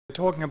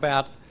talking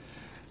about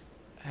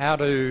how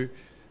to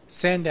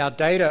send our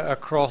data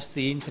across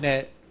the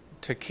internet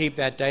to keep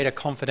that data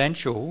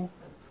confidential,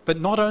 but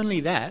not only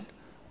that,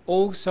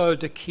 also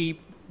to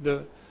keep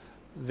the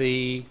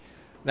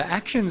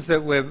actions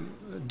that we're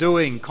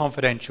doing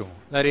confidential.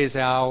 That is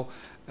our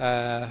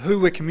who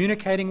we're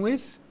communicating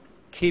with,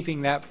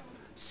 keeping that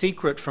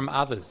secret from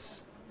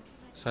others.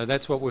 So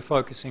that's what we're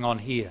focusing on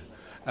here.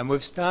 And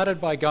we've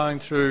started by going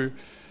through,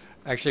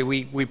 actually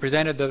we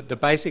presented the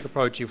basic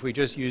approach. If we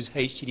just use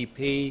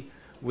HTTP,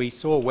 we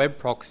saw web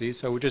proxies,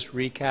 so we'll just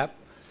recap.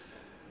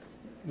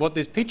 What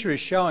this picture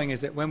is showing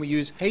is that when we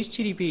use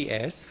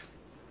HTTPS,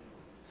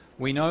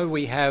 we know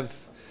we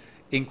have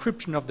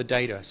encryption of the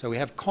data. So we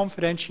have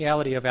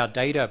confidentiality of our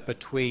data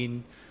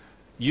between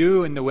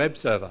you and the web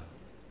server.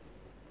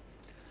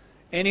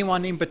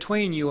 Anyone in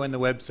between you and the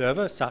web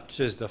server, such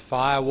as the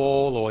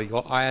firewall or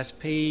your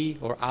ISP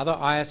or other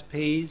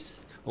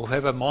ISPs or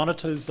whoever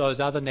monitors those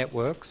other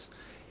networks,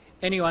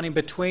 anyone in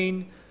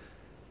between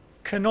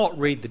cannot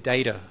read the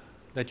data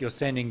that you're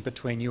sending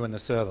between you and the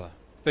server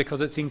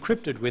because it's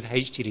encrypted with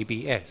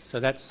HTTPS. So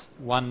that's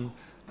one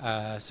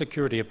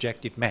security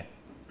objective met.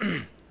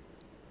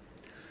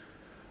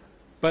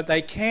 But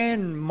they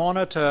can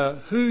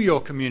monitor who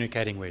you're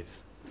communicating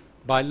with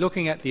by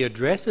looking at the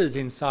addresses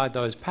inside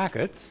those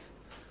packets.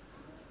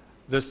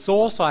 The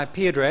source IP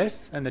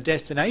address and the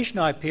destination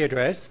IP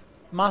address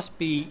must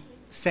be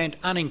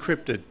sent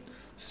unencrypted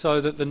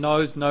so that the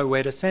nodes know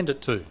where to send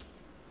it to.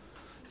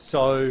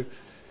 So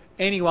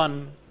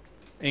anyone,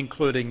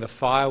 including the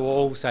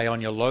firewall, say on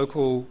your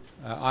local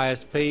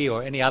ISP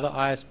or any other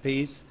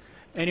ISPs,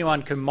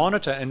 anyone can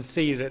monitor and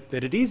see that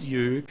it is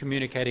you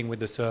communicating with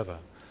the server.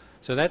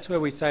 So that's where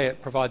we say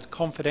it provides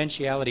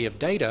confidentiality of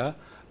data,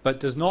 but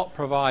does not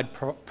provide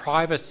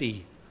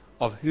privacy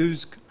of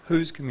who's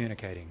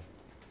communicating.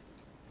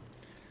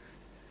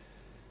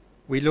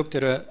 We looked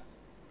at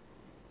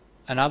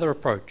another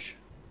approach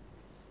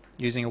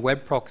using a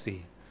web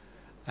proxy,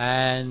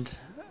 and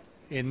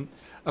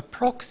a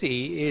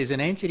proxy is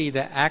an entity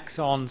that acts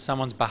on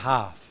someone's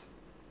behalf.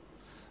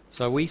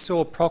 So we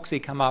saw proxy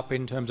come up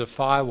in terms of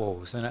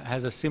firewalls, and it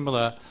has a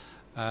similar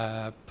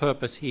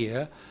purpose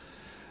here.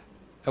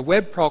 A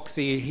web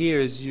proxy here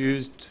is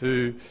used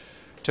to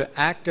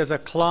act as a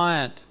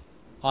client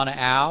on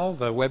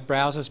the web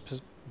browser's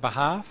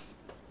behalf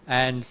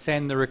and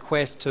send the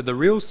request to the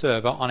real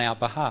server on our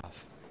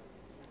behalf.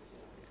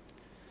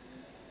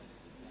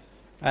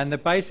 And the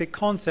basic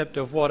concept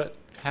of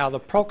how the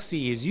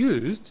proxy is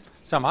used,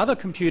 some other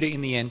computer in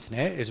the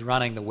internet is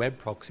running the web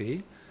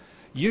proxy.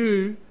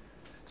 You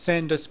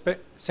send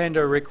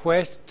a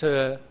request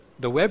to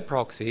the web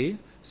proxy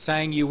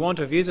saying you want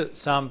to visit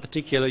some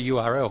particular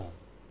URL.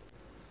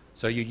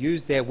 So you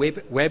use their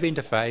web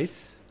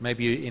interface.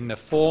 Maybe in the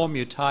form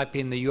you type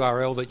in the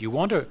URL that you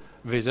want to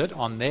visit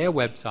on their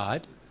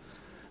website.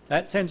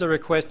 That sends a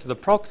request to the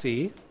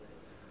proxy,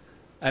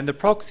 and the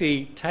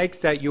proxy takes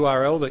that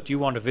URL that you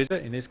want to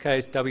visit, in this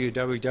case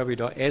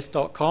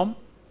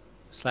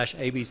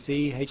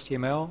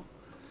www.s.com/abc.html,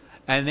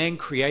 and then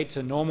creates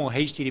a normal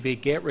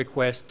HTTP GET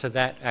request to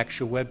that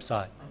actual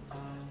website.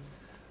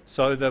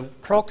 So the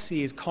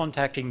proxy is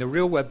contacting the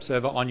real web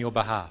server on your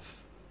behalf.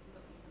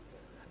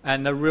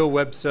 And the real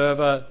web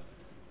server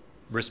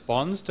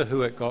responds to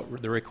who it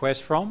got the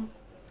request from,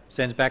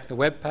 sends back the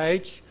web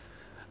page,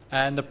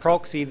 and the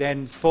proxy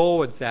then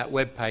forwards that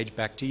web page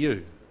back to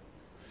you.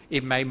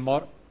 It may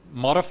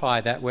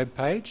modify that web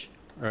page,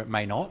 or it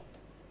may not.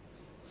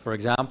 For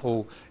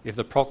example, if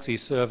the proxy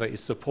server is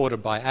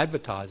supported by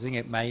advertising,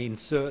 it may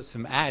insert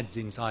some ads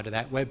inside of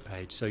that web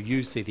page, so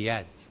you see the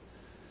ads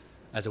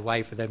as a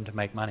way for them to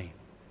make money.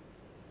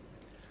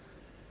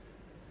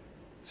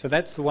 So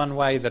that's the one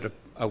way that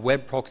a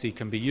web proxy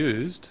can be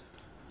used.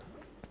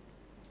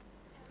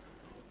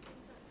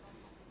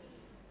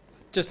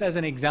 Just as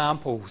an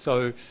example,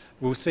 so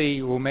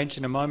we'll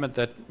mention in a moment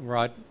that,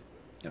 right,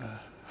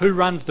 who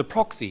runs the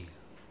proxy?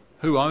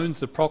 Who owns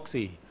the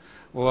proxy?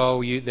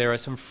 Well, there are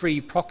some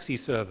free proxy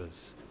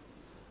servers.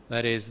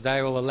 That is,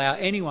 they will allow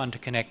anyone to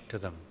connect to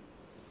them.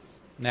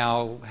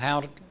 Now,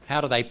 how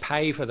do they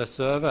pay for the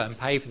server and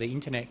pay for the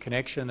internet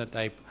connection that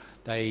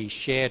they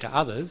share to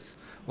others?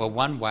 Well,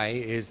 one way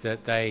is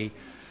that they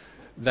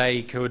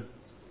could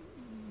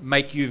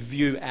make you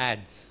view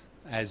ads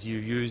as you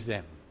use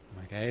them.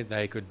 Okay?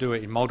 They could do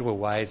it in multiple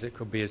ways. It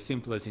could be as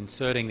simple as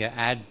inserting their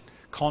ad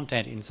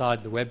content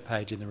inside the web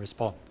page in the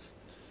response.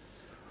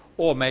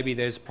 Or maybe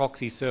there's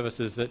proxy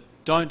services that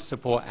don't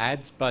support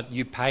ads, but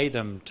you pay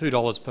them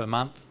 $2 per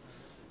month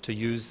to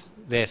use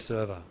their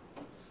server.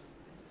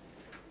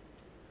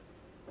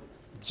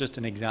 It's just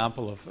an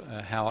example of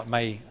how it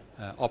may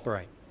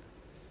operate.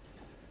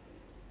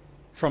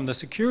 From the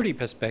security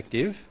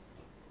perspective,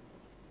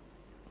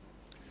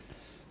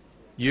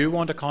 you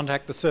want to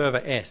contact the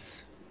server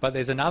S, but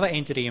there's another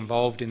entity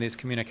involved in this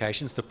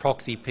communications, the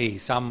proxy P,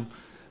 some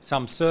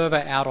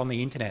server out on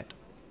the internet,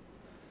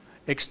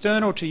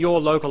 external to your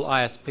local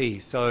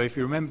ISP. So if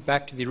you remember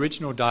back to the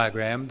original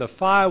diagram, the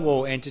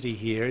firewall entity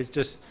here is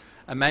just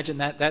Imagine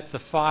that's the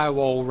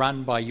firewall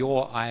run by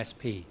your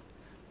ISP.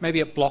 Maybe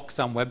it blocks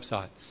some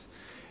websites.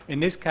 In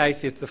this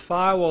case, if the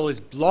firewall is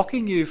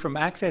blocking you from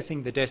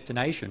accessing the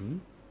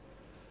destination,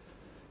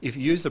 if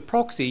you use the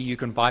proxy, you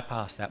can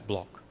bypass that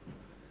block.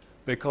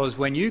 Because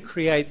when you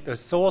create the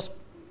source,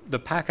 the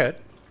packet,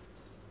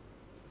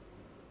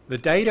 the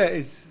data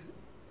is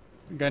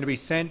going to be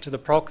sent to the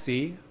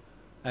proxy,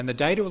 and the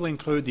data will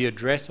include the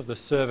address of the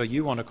server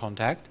you want to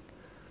contact.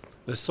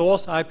 The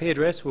source IP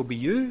address will be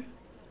you.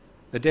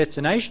 The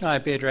destination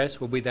IP address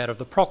will be that of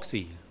the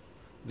proxy.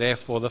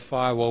 Therefore, the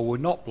firewall will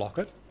not block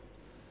it.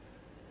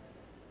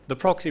 The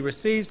proxy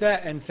receives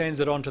that and sends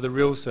it on to the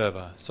real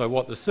server. So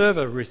what the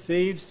server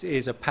receives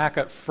is a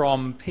packet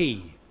from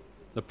P,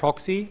 the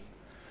proxy.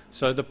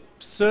 So the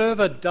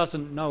server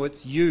doesn't know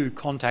it's you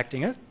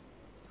contacting it.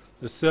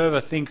 The server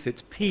thinks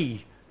it's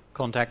P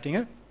contacting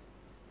it.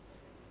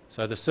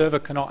 So the server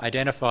cannot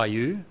identify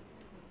you,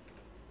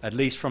 at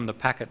least from the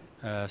packet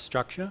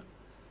structure.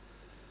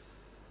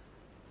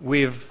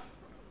 We've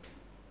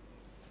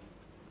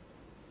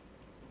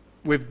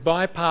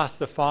bypassed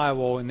the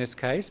firewall in this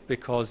case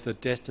because the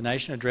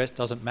destination address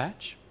doesn't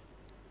match.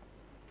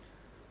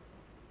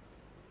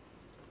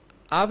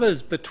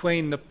 Others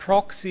between the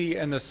proxy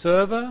and the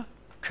server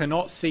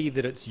cannot see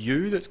that it's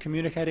you that's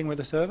communicating with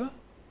the server,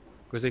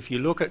 because if you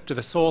look at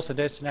the source and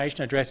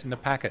destination address in the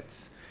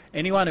packets,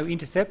 anyone who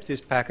intercepts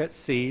this packet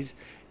sees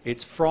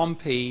it's from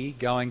P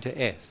going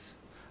to S.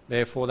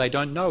 Therefore, they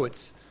don't know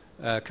it's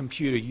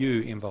computer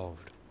U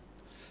involved.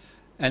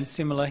 And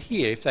similar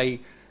here, if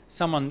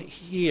someone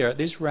here at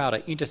this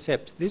router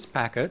intercepts this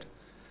packet,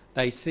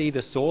 they see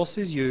the source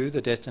is U,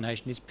 the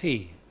destination is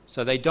P.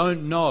 So they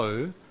don't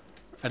know,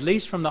 at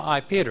least from the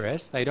IP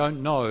address, they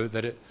don't know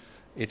that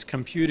it's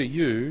computer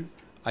U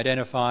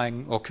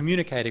identifying or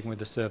communicating with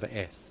the server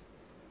S.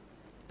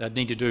 They'd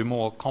need to do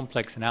more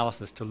complex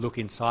analysis to look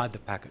inside the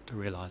packet to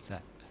realise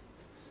that.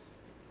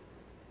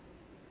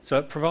 So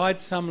it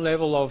provides some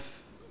level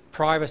of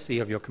privacy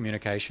of your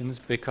communications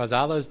because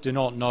others do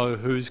not know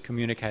who's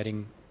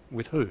communicating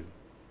with who.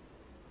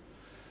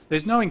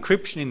 There's no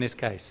encryption in this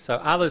case, so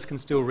others can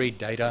still read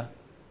data,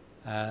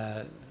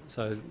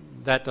 so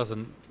that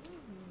doesn't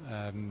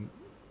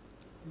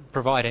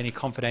provide any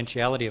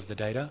confidentiality of the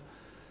data.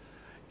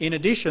 In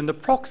addition, the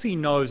proxy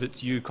knows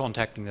it's you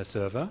contacting the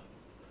server.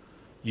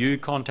 You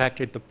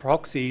contacted the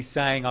proxy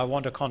saying, I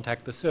want to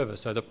contact the server.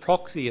 So the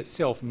proxy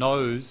itself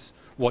knows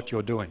what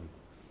you're doing,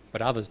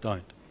 but others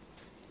don't.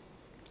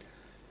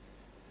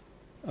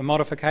 A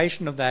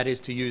modification of that is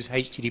to use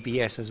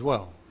HTTPS as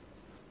well,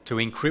 to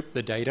encrypt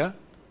the data.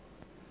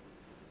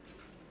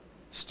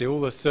 Still,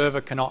 the server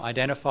cannot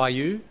identify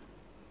you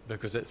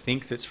because it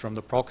thinks it's from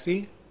the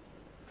proxy.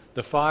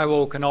 The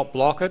firewall cannot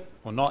block it,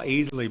 or not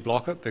easily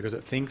block it, because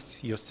it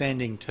thinks you're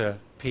sending to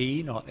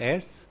P, not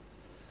S.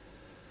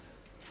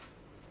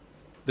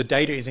 The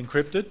data is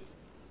encrypted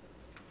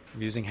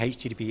using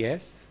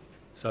HTTPS,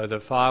 so the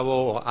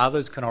firewall or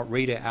others cannot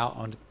read it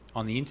out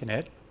on the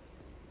internet.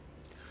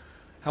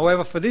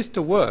 However, for this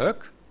to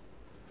work,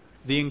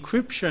 the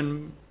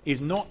encryption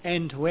is not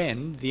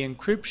end-to-end. The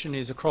encryption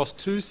is across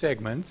two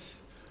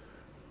segments.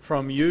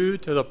 From you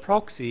to the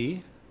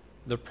proxy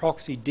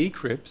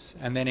decrypts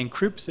and then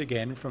encrypts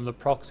again from the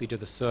proxy to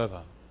the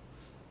server.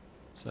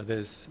 So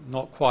there's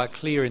not quite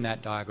clear in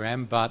that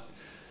diagram, but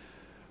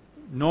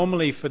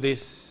normally for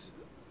this,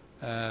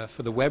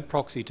 for the web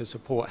proxy to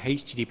support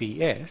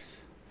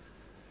HTTPS,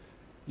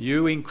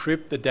 you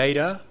encrypt the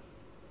data,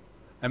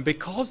 and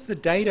because the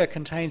data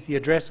contains the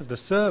address of the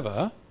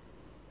server,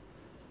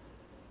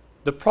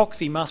 the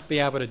proxy must be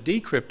able to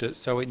decrypt it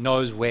so it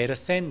knows where to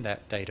send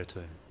that data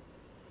to.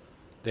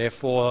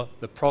 Therefore,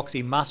 the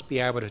proxy must be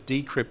able to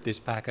decrypt this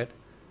packet,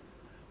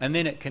 and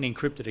then it can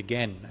encrypt it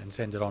again and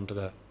send it on to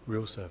the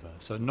real server.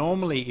 So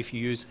normally, if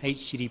you use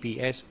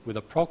HTTPS with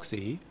a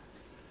proxy,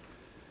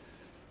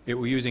 it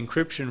will use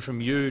encryption from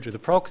you to the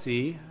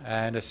proxy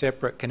and a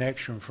separate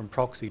connection from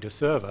proxy to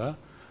server.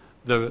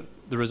 The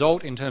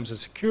result in terms of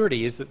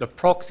security is that the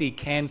proxy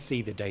can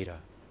see the data.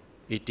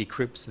 It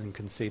decrypts and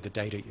can see the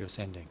data you're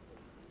sending.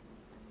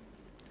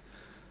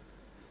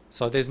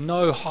 So there's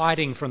no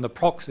hiding from the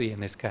proxy in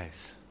this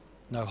case.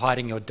 No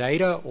hiding your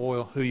data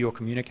or who you're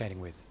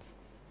communicating with.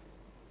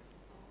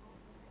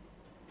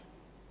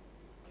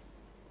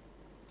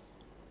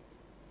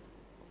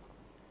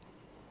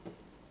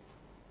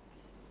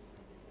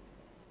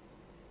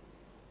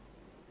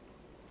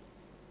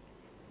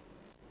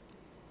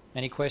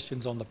 Any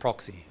questions on the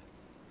proxy?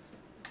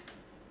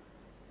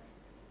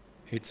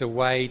 It's a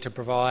way to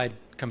provide,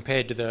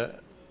 compared to the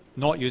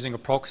not using a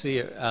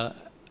proxy,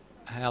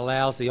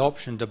 allows the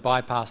option to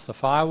bypass the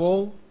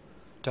firewall,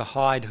 to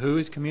hide who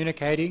is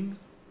communicating,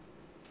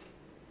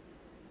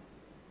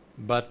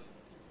 but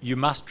you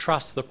must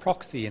trust the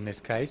proxy in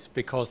this case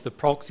because the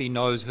proxy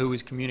knows who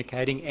is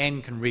communicating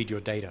and can read your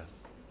data.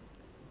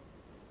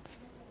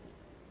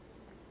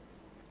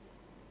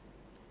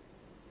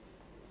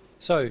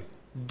 So,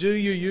 do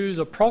you use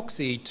a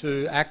proxy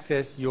to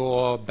access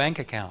your bank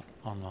account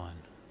online?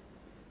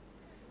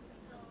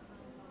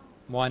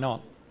 Why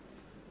not?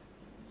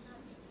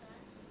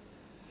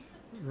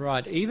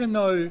 Right, even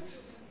though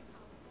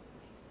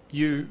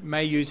you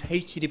may use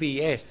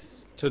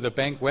HTTPS to the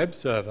bank web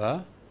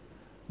server,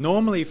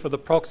 normally for the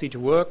proxy to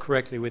work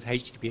correctly with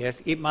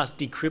HTTPS, it must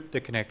decrypt the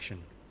connection.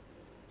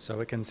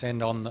 So it can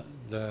send on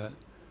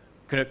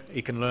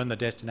it can learn the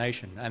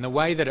destination. And the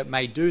way that it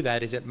may do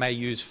that is it may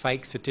use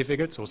fake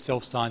certificates or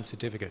self-signed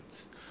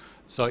certificates.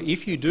 So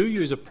if you do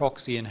use a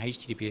proxy in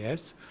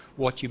HTTPS,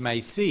 what you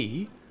may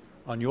see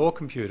on your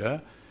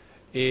computer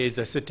is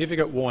a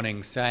certificate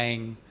warning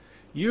saying,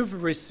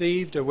 you've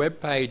received a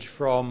web page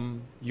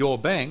from your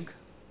bank,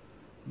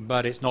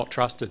 but it's not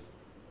trusted.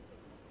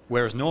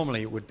 Whereas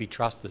normally it would be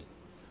trusted,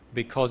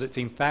 because it's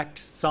in fact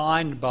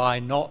signed by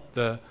not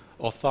the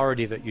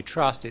authority that you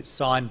trust, it's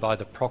signed by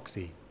the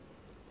proxy.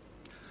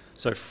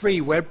 So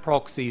free web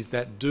proxies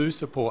that do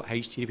support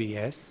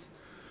HTTPS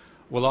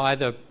will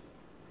either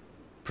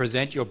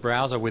present your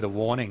browser with a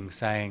warning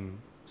saying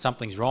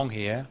something's wrong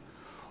here,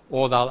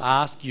 or they'll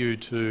ask you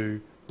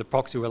to, the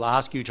proxy will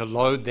ask you to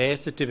load their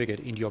certificate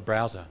into your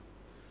browser.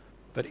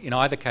 But in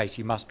either case,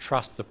 you must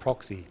trust the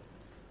proxy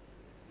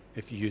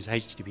if you use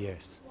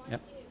HTTPS.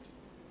 Yep.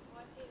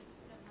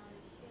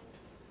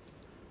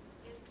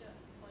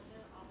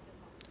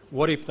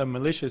 What if the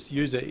malicious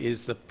user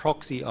is the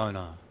proxy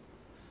owner?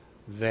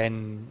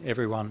 Then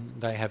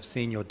they have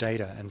seen your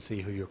data and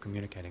see who you're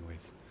communicating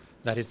with.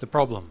 That is the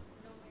problem.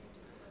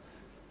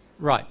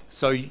 Right,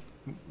 so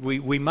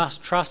we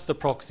must trust the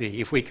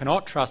proxy. If we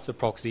cannot trust the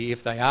proxy,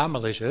 if they are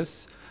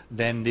malicious,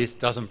 then this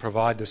doesn't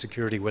provide the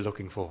security we're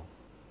looking for.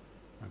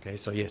 Okay,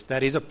 so yes,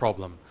 that is a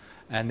problem.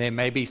 And there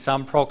may be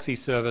some proxy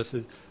servers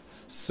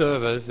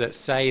that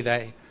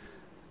say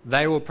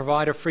they will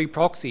provide a free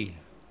proxy.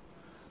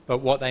 But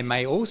what they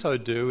may also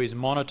do is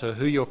monitor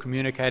who you're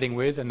communicating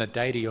with and the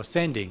data you're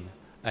sending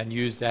and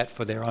use that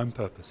for their own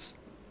purpose.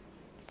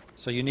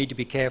 So you need to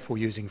be careful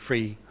using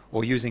free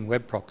or using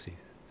web proxies.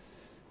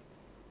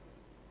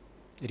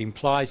 It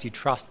implies you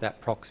trust that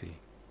proxy.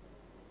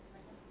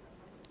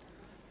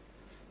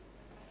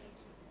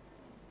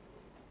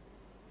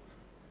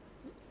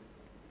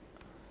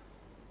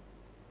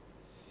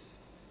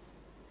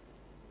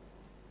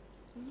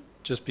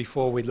 Just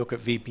before we look at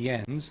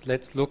VPNs,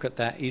 let's look at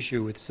that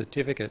issue with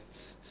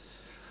certificates.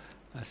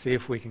 See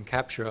if we can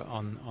capture it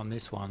on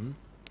this one.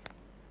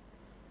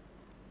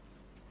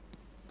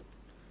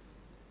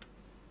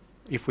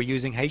 If we're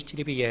using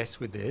HTTPS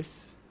with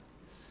this,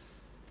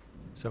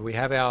 so we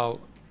have our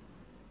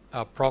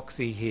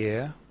proxy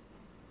here,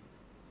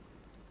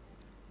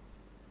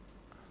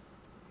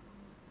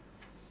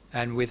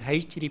 and with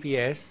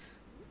HTTPS,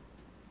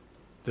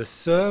 the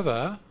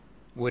server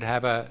would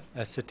have a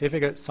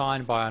certificate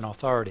signed by an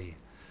authority.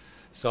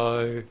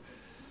 So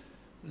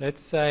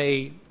let's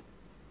say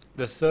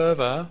the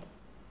server,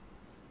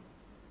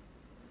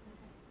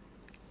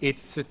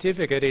 its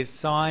certificate is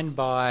signed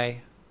by,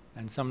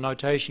 and some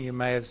notation you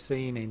may have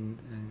seen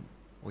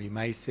or you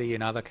may see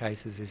in other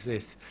cases is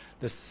this.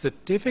 The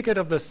certificate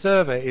of the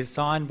server is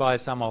signed by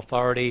some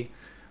authority,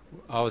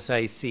 I would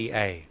say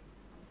CA,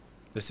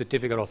 the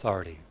certificate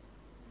authority.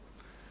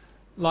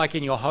 Like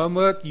in your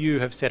homework, you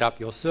have set up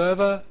your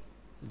server,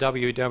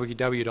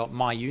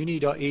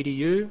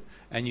 www.myuni.edu,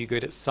 and you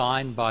get it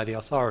signed by the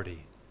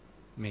authority,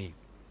 me.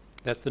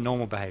 That's the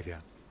normal behavior.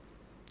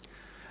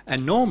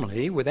 And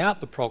normally, without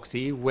the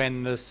proxy,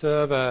 when the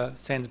server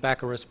sends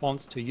back a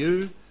response to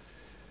you,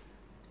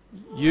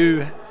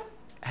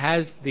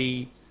 has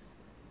the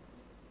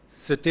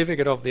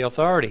certificate of the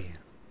authority.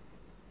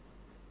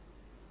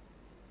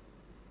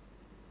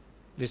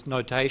 This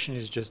notation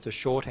is just a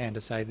shorthand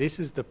to say this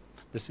is the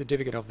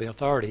certificate of the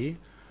authority.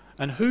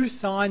 And who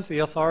signs the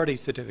authority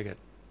certificate?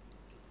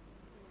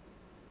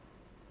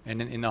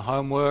 And in the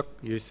homework,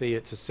 you see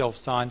it's a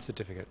self-signed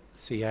certificate,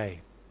 CA.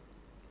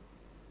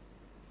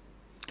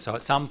 So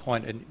at some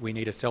point, we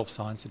need a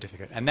self-signed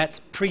certificate. And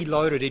that's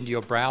preloaded into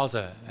your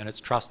browser, and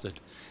it's trusted.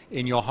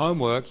 In your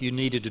homework, you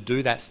needed to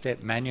do that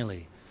step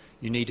manually.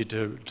 You needed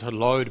to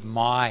load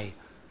my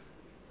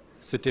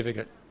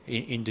certificate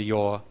into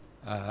your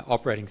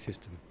operating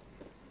system.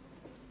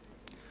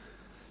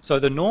 So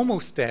the normal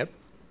step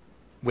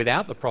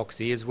without the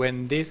proxy is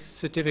when this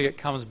certificate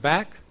comes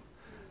back,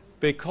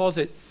 because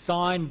it's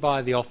signed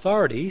by the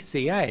authority,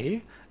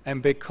 CA,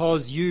 and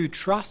because you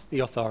trust the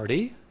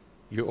authority,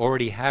 you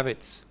already have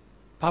its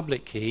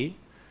public key,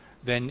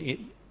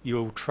 then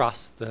you'll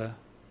trust the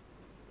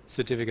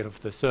certificate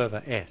of the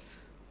server,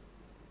 S.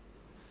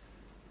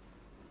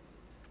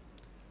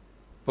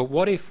 But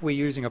what if we're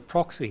using a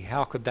proxy?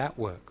 How could that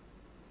work?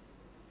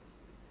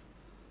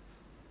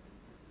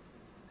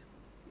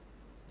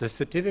 The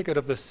certificate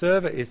of the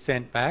server is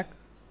sent back,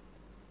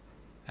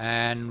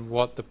 and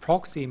what the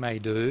proxy may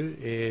do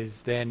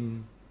is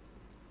then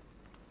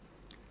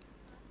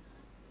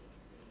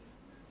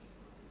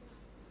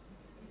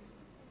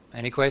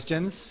any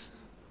questions?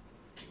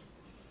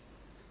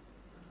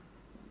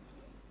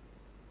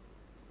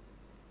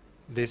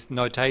 This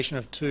notation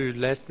of 2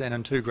 less than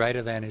and 2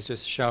 greater than is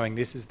just showing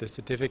this is the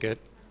certificate,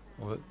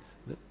 or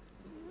the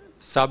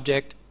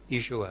subject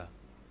issuer,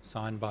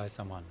 signed by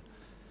someone.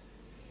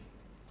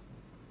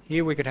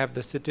 here we could have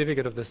the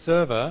certificate of the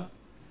server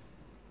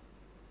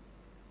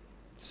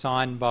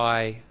signed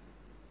by,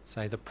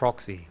 say, the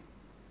proxy.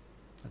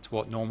 That's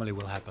what normally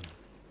will happen.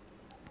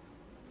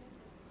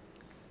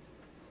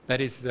 That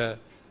is, the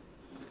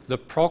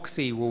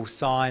proxy will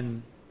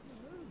sign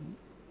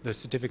the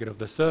certificate of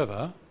the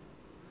server,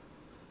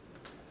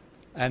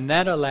 and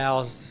that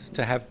allows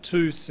to have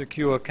two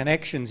secure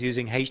connections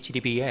using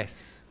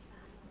HTTPS.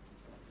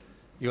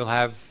 You'll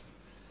have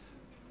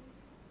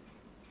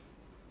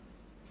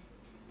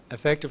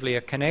effectively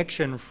a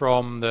connection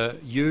from the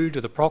you to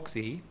the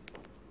proxy,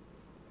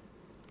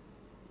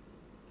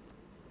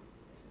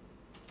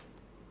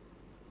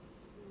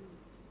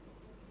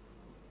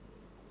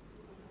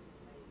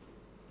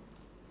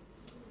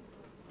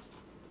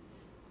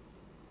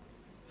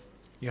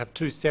 you have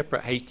two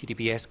separate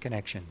HTTPS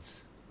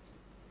connections.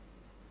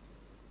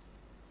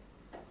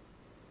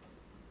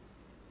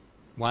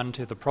 One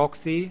to the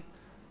proxy,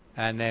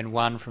 and then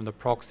one from the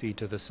proxy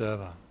to the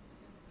server.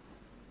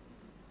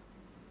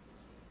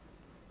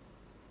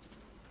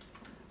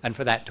 And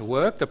for that to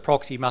work, the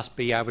proxy must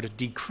be able to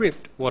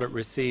decrypt what it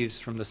receives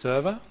from the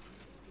server,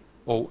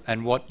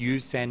 and what you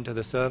send to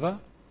the server.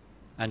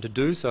 And to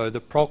do so,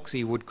 the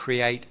proxy would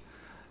create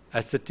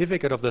a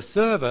certificate of the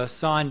server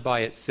signed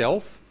by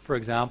itself, for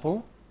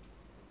example.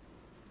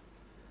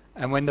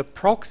 And when the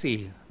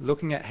proxy,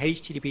 looking at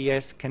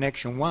HTTPS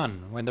connection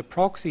 1, when the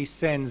proxy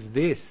sends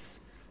this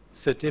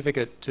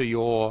certificate to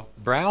your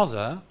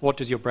browser, what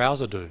does your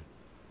browser do?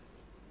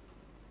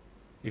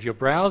 If your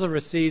browser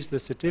receives the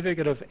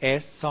certificate of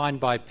S signed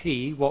by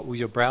P, what will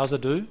your browser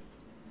do?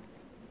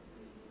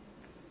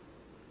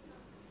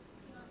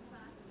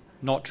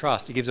 Not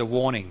trust. It gives a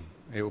warning.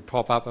 It will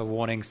pop up a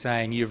warning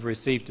saying you've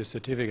received a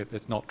certificate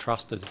that's not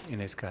trusted in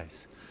this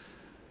case.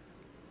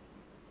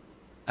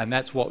 And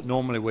that's what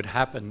normally would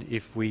happen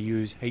if we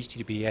use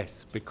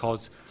HTTPS,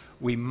 because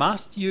we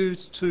must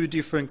use two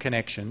different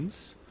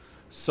connections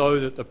so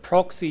that the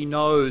proxy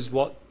knows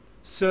what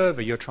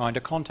server you're trying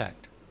to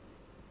contact.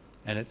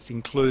 And it's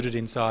included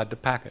inside the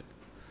packet.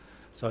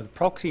 So the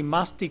proxy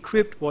must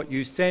decrypt what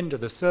you send to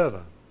the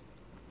server.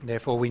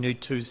 Therefore, we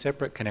need two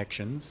separate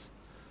connections.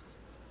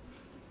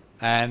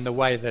 And the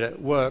way that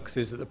it works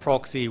is that the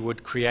proxy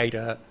would create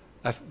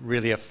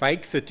really a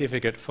fake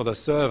certificate for the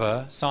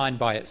server signed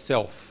by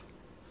itself.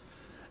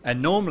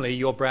 And normally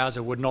your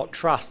browser would not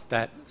trust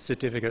that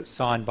certificate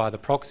signed by the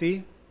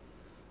proxy.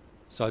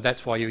 So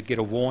that's why you would get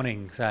a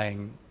warning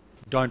saying,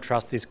 don't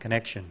trust this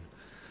connection.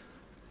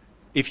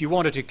 If you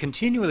wanted to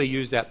continually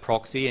use that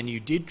proxy and you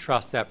did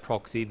trust that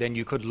proxy, then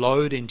you could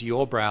load into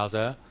your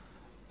browser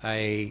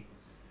a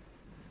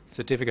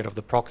certificate of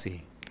the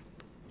proxy.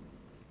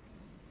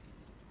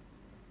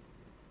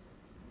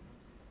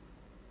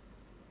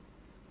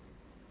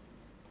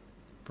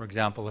 For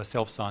example, a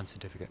self-signed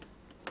certificate.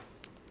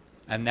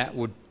 And that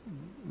would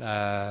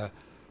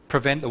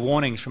prevent the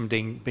warnings from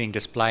being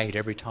displayed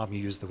every time you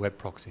use the web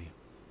proxy.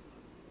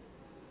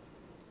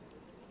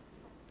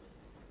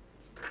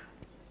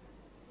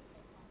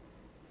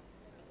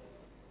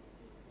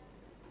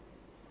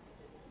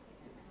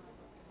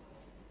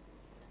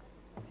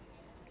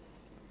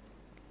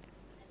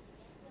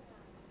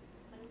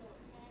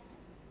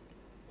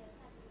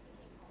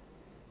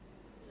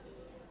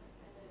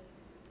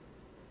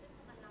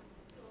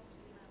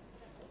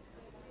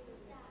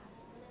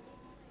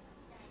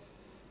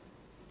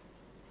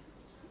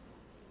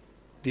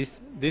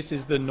 This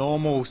is the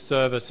normal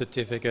server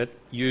certificate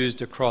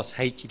used across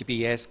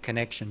HTTPS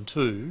connection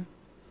 2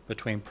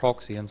 between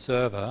proxy and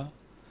server.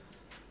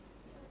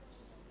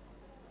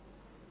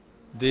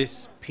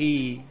 This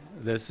P,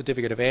 the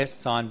certificate of S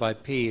signed by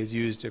P, is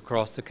used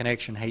across the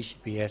connection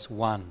HTTPS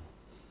 1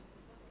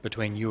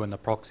 between you and the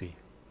proxy.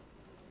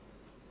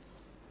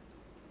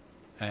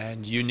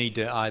 And you need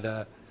to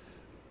either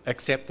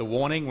accept the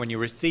warning when you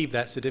receive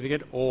that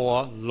certificate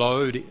or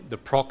load the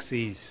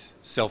proxy's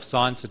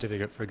self-signed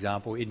certificate, for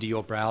example, into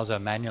your browser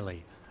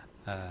manually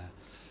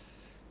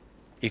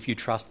if you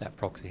trust that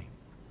proxy.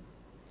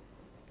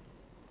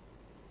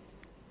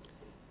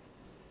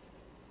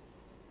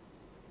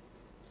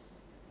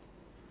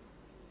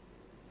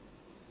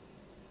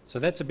 So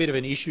that's a bit of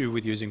an issue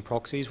with using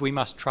proxies. We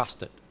must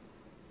trust it.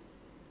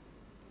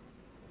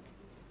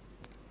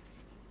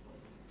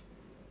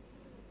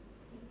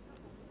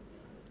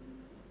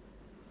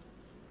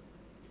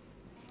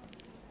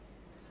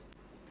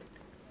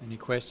 Any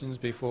questions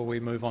before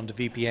we move on to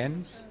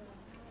VPNs?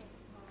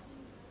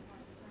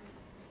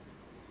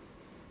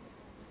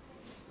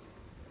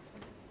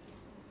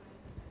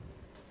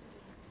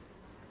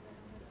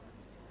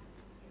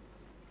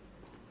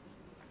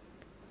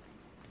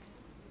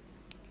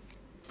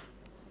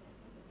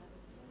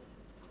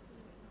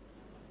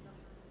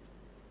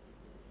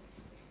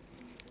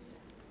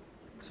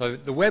 So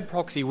the web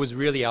proxy was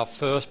really our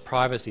first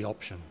privacy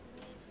option.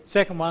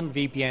 Second one,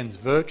 VPNs,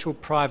 virtual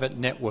private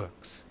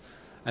networks.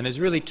 And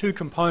there's really two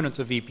components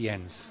of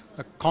VPNs,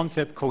 a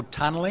concept called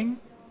tunneling,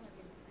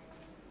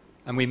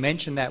 and we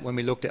mentioned that when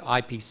we looked at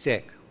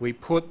IPsec. We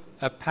put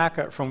a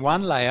packet from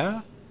one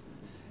layer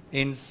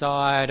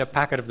inside a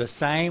packet of the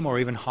same or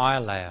even higher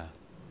layer.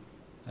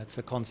 That's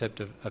the concept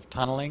of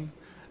tunneling.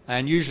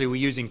 And usually we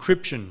use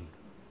encryption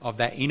of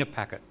that inner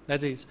packet.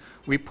 That is,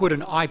 we put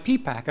an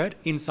IP packet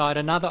inside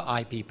another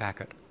IP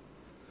packet.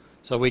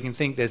 So we can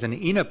think there's an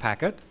inner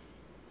packet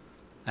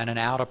and an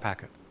outer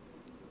packet.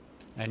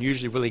 And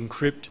usually we'll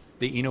encrypt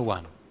the inner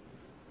one.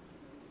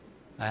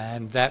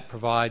 And that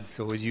provides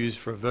or is used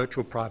for a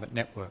virtual private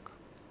network.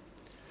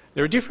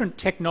 There are different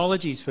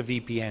technologies for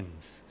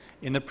VPNs.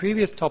 In the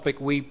previous topic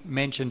we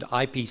mentioned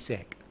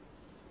IPsec.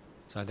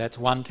 So that's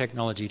one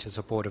technology to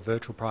support a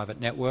virtual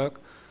private network.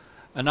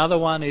 Another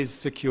one is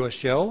Secure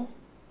Shell.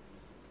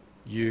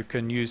 You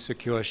can use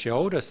Secure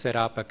Shell to set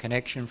up a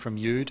connection from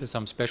you to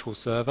some special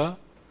server,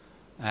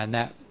 and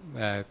that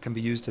can be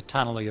used to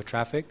tunnel your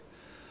traffic.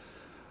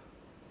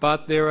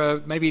 But there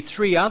are maybe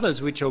 3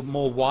 others which are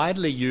more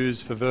widely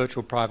used for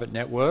virtual private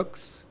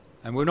networks,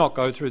 and we'll not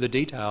go through the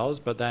details,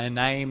 but they're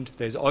named,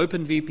 there's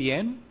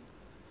OpenVPN,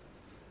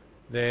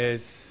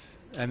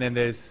 and then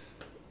there's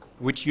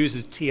which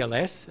uses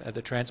TLS at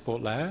the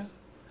transport layer,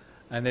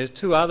 and there's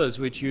 2 others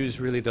which use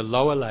really the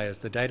lower layers,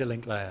 the data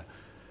link layer,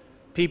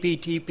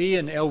 PPTP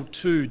and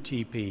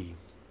L2TP,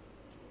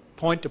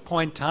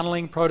 point-to-point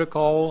tunneling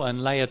protocol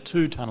and layer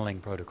 2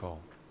 tunneling protocol.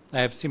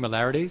 They have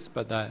similarities,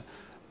 but they're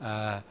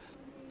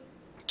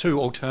 2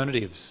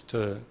 alternatives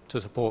to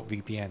support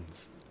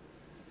VPNs.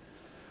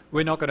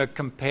 We're not going to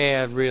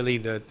compare really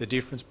the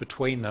difference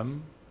between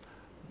them.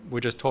 We'll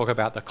just talk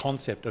about the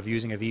concept of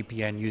using a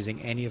VPN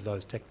using any of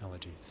those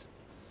technologies.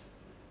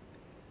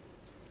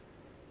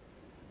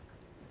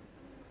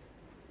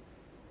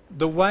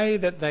 The way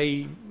that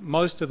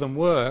most of them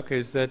work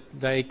is that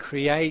they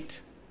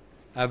create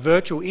a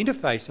virtual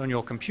interface on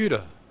your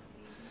computer.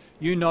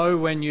 You know,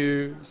 when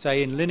you,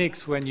 say in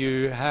Linux, when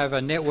you have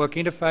a network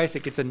interface,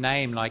 it gets a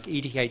name like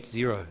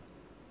ETH0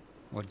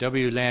 or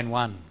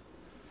WLAN1.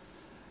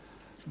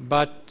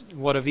 But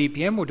what a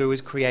VPN will do is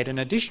create an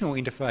additional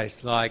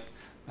interface like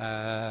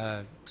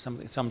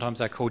sometimes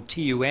they're called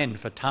TUN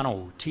for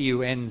tunnel,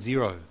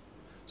 TUN0.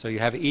 So you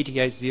have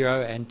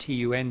ETH0 and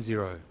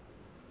TUN0.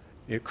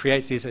 It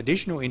creates this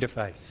additional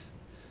interface.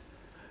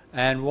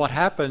 And what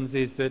happens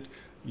is that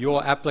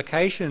your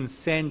applications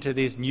send to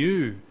this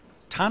new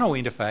tunnel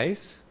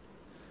interface,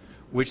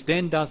 which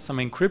then does some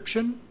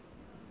encryption,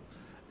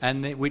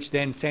 and which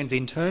then sends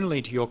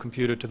internally to your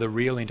computer to the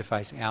real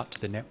interface out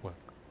to the network.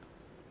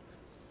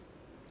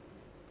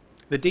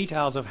 The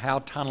details of how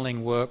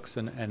tunneling works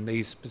and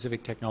these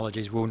specific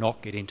technologies we'll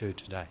not get into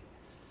today.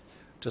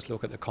 Just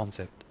look at the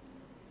concept.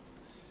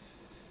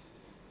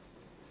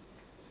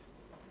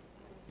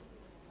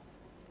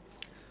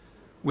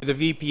 With a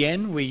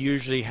VPN, we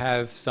usually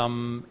have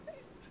some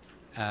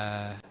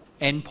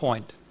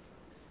endpoint,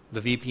 the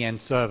VPN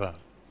server.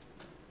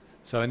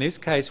 So in this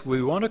case,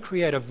 we want to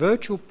create a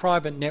virtual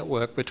private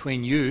network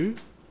between you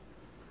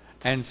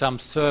and some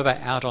server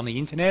out on the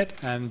internet,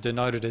 and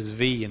denoted as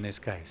V in this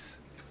case.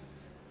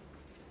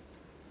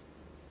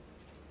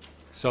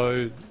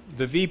 So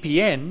the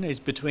VPN is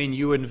between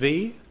you and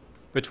V.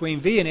 Between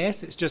V and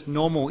S, it's just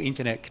normal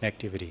internet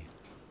connectivity.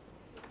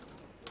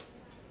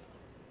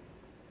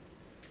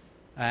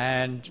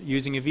 And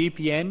using a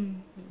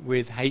VPN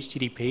with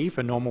HTTP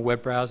for normal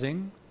web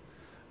browsing,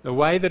 the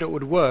way that it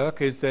would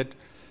work is that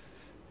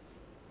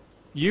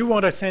you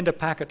want to send a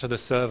packet to the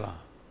server.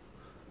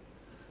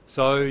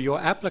 So your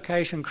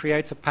application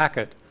creates a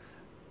packet.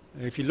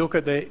 If you look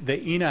at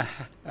the inner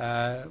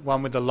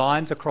one with the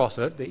lines across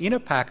it, the inner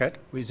packet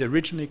was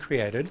originally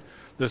created.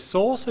 The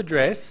source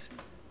address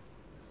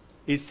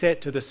is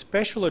set to the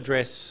special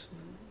address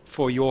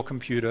for your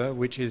computer,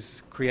 which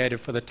is created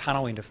for the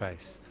tunnel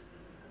interface.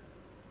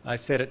 I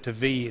set it to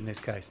V in this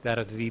case, that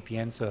of the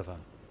VPN server.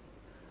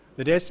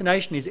 The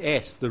destination is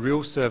S, the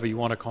real server you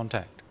want to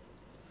contact.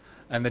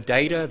 And the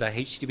data, the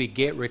HTTP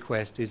GET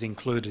request, is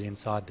included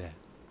inside there.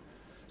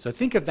 So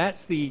think of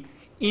that's the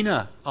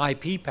inner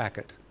IP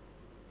packet.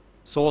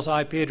 Source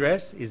IP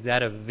address is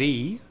that of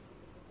V.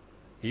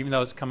 Even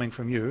though it's coming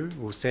from you,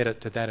 we'll set it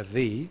to that of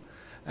V.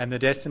 And the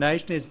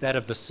destination is that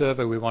of the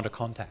server we want to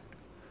contact.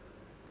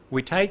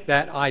 We take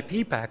that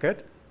IP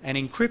packet and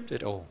encrypt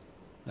it all.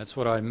 That's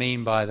what I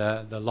mean by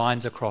the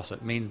lines across it.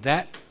 I mean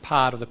that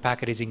part of the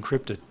packet is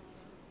encrypted.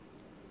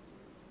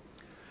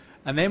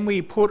 And then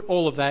we put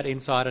all of that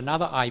inside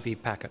another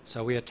IP packet.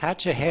 So we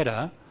attach a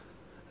header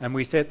and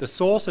we set the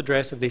source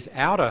address of this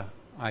outer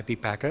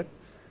IP packet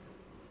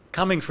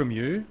coming from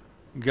you,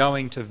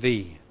 going to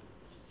V.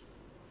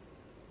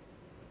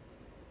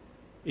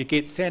 It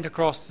gets sent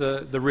across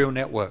the real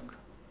network.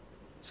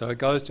 So it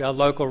goes to our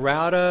local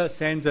router,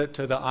 sends it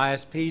to the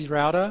ISP's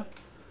router.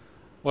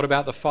 What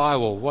about the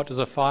firewall? What does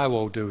a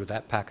firewall do with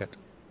that packet?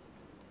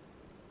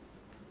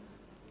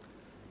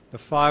 The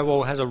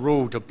firewall has a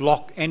rule to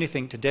block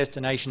anything to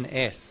destination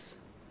S.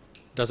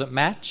 Does it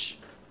match?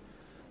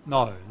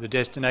 No, the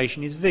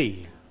destination is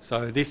V.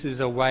 So this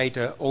is a way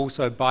to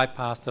also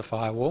bypass the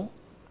firewall.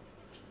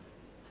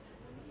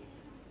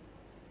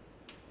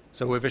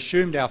 So we've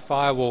assumed our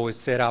firewall is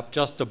set up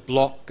just to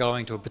block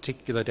going to a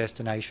particular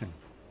destination.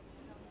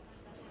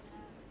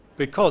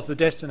 because the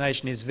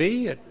destination is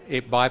V,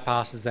 it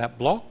bypasses that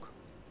block.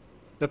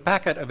 The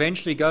packet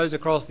eventually goes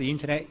across the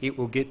internet, it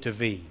will get to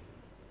V.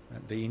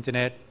 The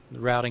internet, the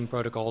routing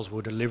protocols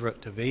will deliver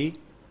it to V.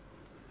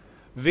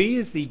 V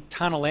is the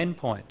tunnel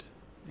endpoint.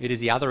 It is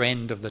the other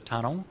end of the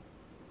tunnel,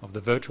 of the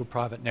virtual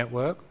private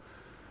network.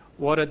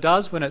 What it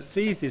does when it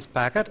sees this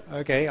packet,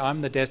 okay,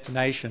 I'm the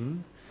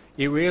destination,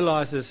 it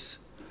realizes,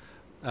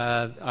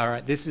 all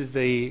right,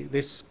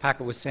 this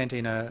packet was sent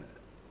in a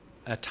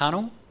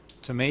tunnel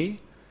to me.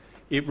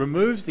 It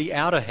removes the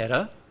outer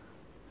header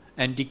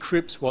and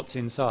decrypts what's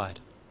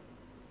inside.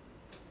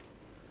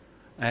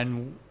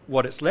 And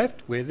what it's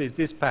left with is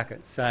this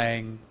packet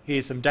saying,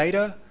 here's some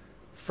data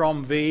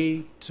from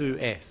V to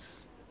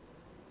S.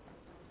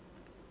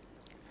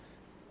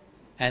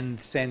 And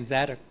sends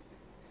that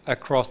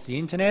across the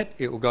internet.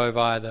 It will go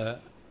via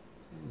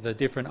the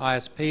different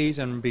ISPs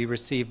and be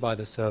received by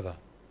the server.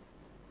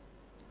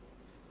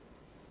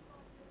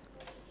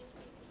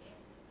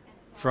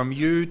 From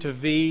U to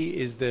V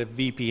is the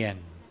VPN.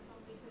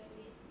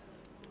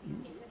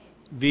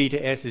 V to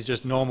S is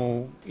just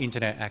normal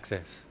internet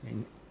access,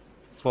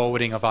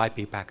 forwarding of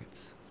IP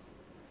packets.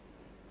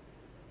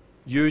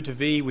 U to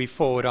V, we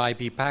forward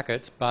IP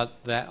packets,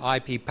 but that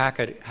IP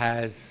packet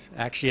has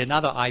actually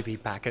another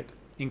IP packet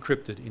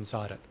encrypted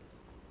inside it.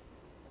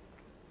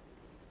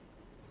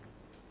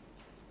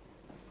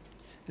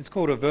 It's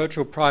called a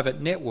virtual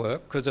private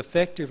network because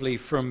effectively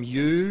from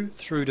U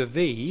through to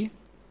V,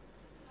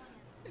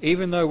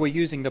 even though we're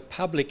using the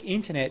public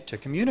internet to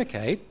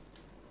communicate,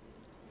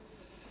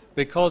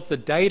 because the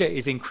data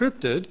is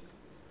encrypted,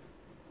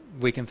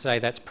 we can say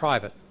that's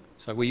private.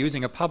 So we're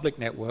using a public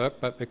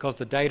network, but because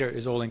the data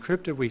is all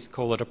encrypted, we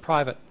call it a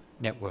private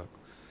network.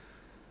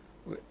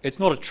 It's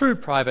not a true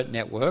private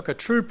network. A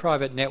true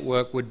private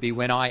network would be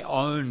when I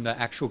own the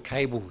actual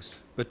cables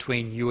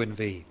between U and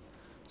V.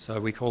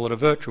 So we call it a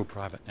virtual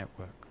private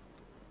network.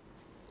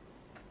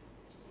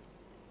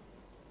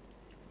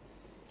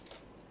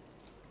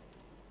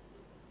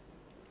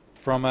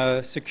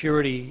 From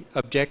security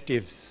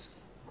objectives,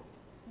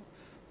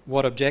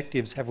 what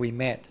objectives have we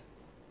met?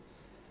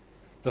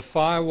 The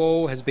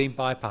firewall has been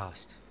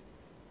bypassed.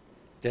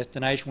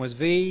 Destination was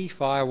V,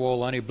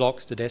 firewall only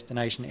blocks to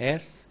destination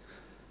S,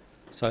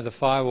 so the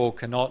firewall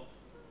cannot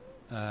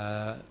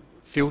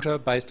filter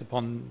based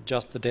upon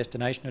just the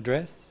destination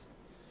address.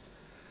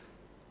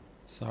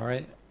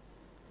 Sorry.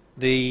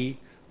 The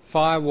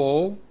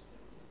firewall,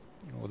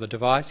 or the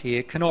device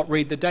here, cannot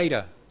read the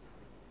data.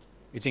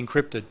 It's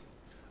encrypted.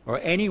 Or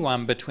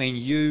anyone between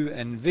U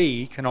and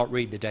V cannot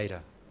read the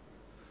data.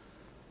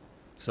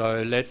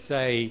 So let's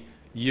say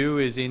U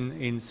is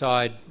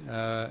inside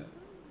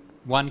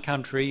one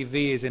country,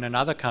 V is in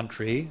another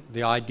country.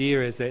 The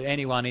idea is that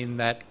anyone in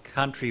that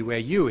country where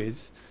U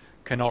is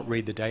cannot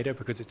read the data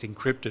because it's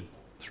encrypted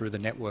through the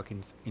network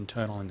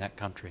internal in that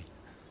country.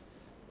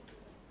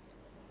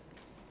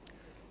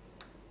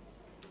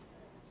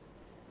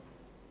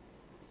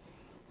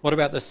 What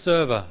about the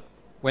server?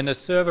 When the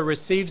server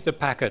receives the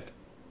packet,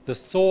 the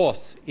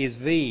source is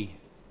V.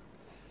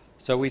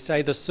 So we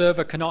say the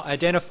server cannot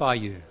identify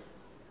you.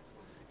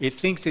 It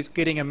thinks it's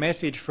getting a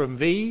message from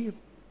V,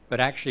 but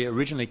actually it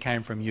originally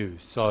came from U.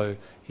 So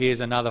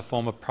here's another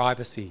form of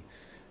privacy.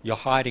 You're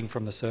hiding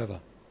from the server.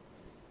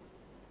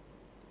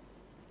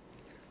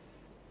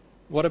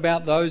 What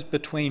about those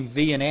between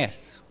V and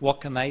S? What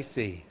can they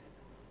see?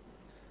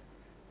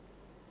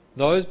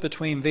 Those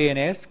between V and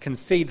S can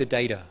see the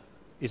data.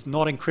 It's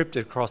not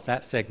encrypted across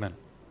that segment.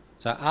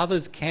 So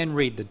others can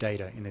read the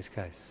data in this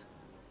case.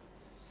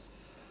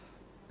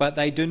 But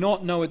they do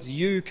not know it's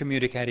U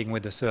communicating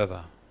with the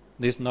server.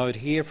 This node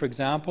here, for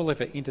example, if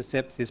it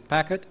intercepts this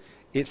packet,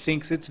 it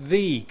thinks it's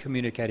V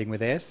communicating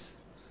with S.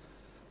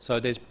 So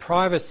there's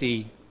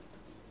privacy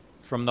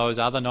from those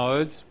other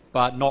nodes,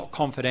 but not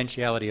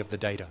confidentiality of the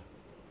data.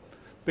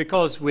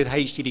 Because with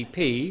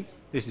HTTP,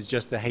 this is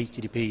just the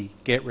HTTP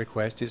GET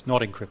request, it's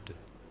not encrypted.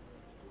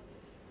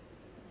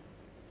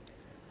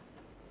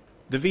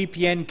 The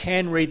VPN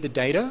can read the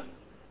data.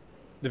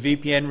 The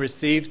VPN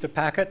receives the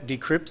packet,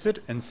 decrypts it,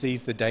 and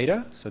sees the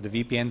data. So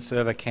the VPN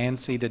server can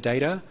see the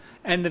data.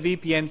 And the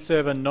VPN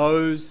server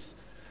knows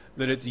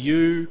that it's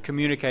U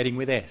communicating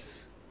with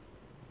S.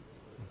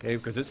 Okay,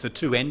 because it's the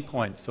two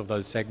endpoints of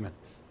those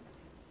segments.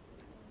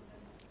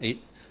 It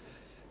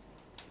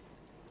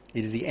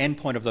is the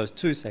endpoint of those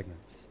two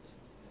segments.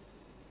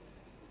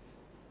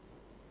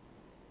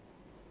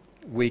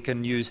 We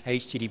can use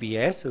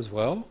HTTPS as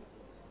well.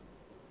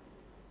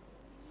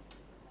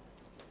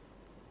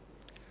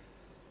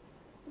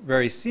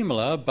 Very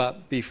similar,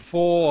 but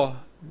before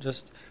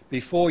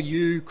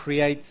U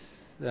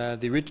creates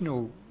the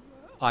original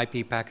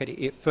IP packet,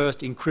 it first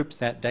encrypts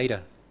that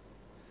data.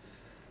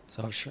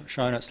 So I've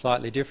shown it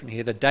slightly different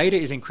here. The data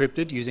is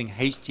encrypted using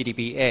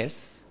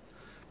HTTPS,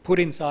 put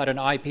inside an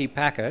IP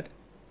packet,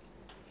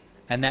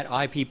 and that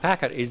IP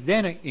packet is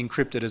then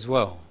encrypted as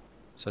well.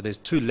 So there's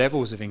two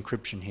levels of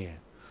encryption here.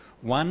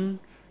 One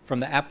from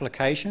the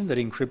application that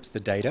encrypts the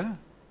data.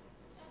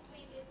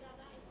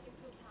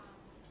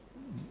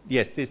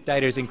 Yes, this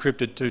data is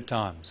encrypted 2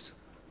 times.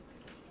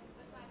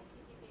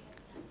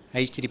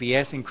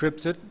 HTTPS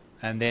encrypts it,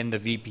 and then the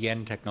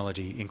VPN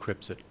technology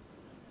encrypts it.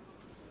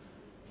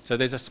 So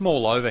there's a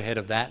small overhead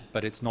of that,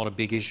 but it's not a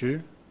big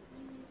issue.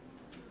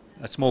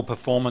 A small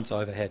performance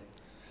overhead.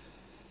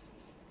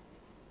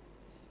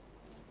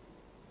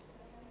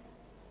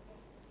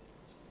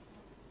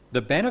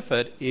 The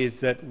benefit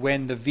is that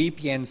when the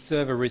VPN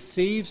server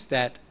receives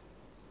that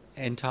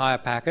entire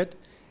packet,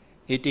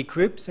 it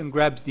decrypts and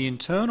grabs the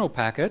internal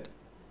packet,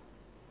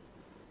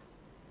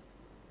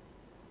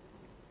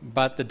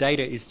 but the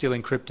data is still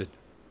encrypted.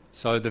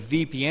 So the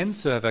VPN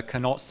server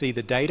cannot see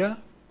the data,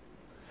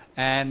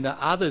 and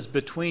the others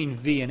between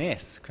V and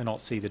S cannot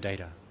see the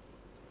data,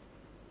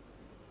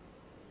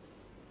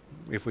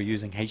 if we're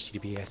using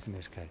HTTPS in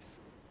this case.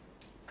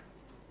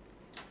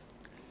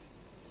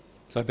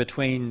 So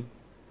between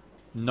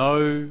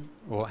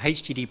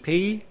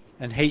HTTP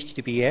and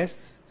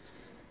HTTPS,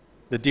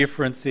 the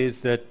difference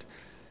is that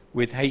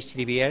with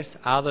HTTPS,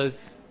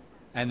 others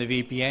and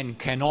the VPN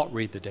cannot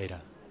read the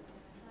data.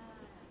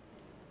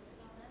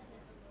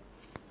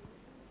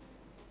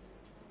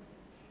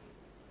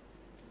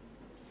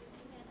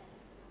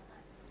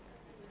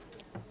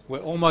 We're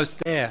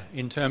almost there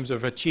in terms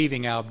of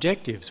achieving our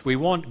objectives. We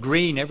want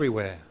green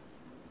everywhere.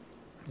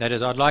 That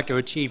is, I'd like to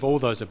achieve all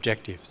those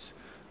objectives.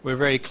 We're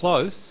very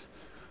close,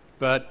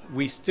 but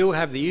we still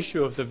have the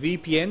issue of the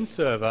VPN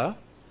server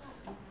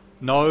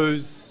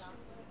knows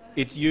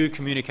it's you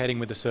communicating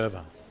with the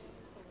server.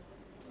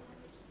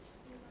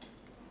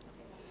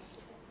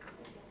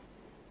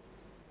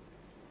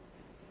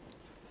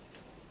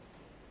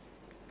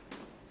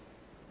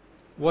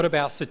 What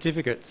about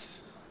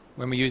certificates?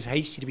 When we use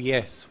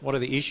HTTPS, what are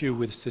the issues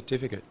with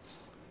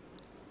certificates?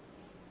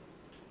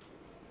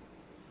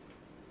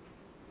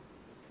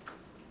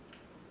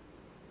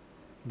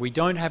 We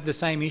don't have the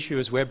same issue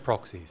as web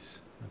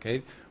proxies.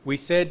 Okay? We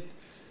said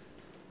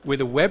with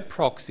a web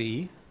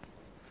proxy,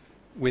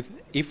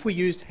 if we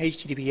used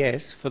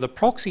HTTPS, for the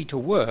proxy to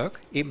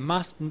work, it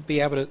must be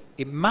able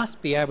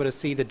to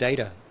see the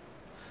data,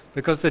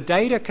 because the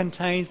data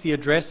contains the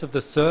address of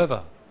the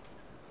server.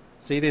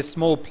 See, there's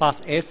small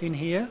 +S in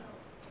here.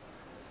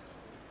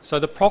 So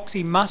the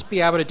proxy must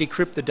be able to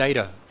decrypt the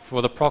data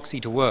for the proxy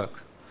to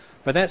work.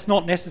 But that's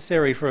not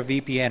necessary for a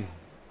VPN.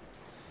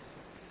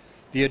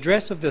 The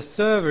address of the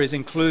server is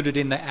included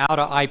in the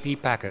outer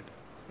IP packet.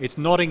 It's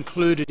not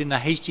included in the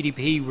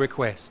HTTP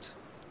request.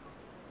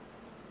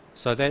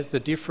 So that's the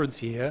difference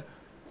here.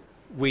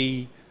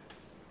 The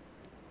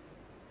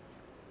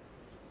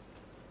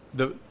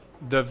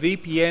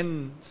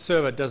VPN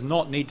server does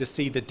not need to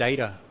see the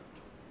data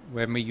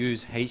when we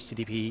use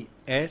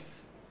HTTPS.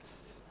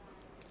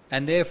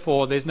 And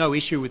therefore, there's no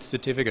issue with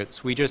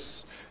certificates. We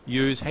just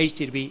use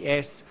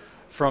HTTPS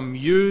from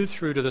U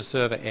through to the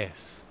server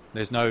S.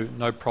 There's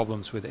no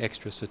problems with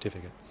extra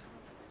certificates.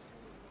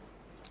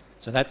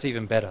 So that's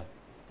even better.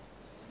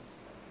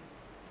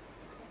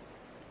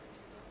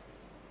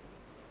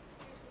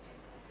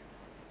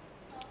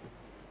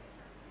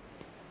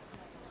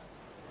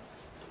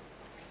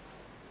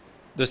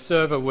 The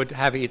server would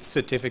have its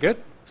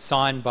certificate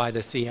signed by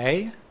the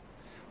CA.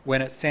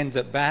 When it sends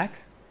it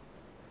back,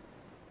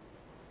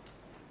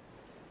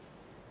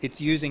 it's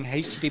using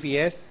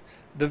HTTPS.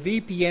 The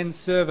VPN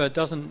server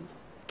doesn't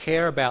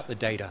care about the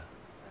data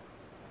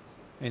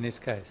in this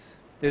case.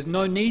 There's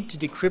no need to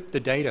decrypt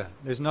the data.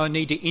 There's no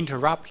need to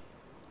interrupt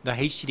the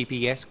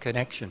HTTPS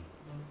connection.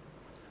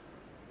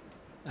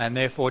 And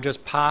therefore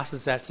just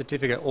passes that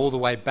certificate all the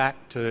way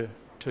back to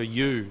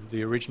you,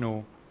 the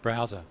original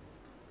browser.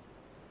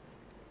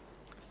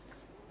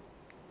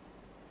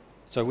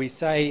 So we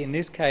say in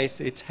this case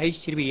it's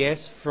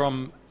HTTPS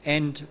from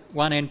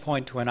one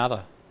endpoint to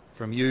another,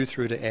 from U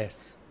through to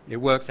S. It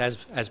works as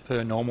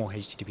per normal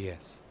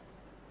HTTPS.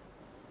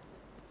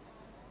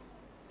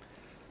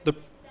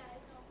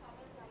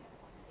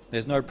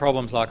 There's no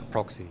problems like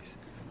proxies.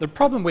 The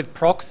problem with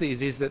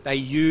proxies is that they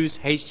use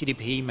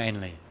HTTP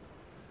mainly.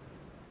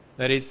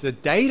 That is, the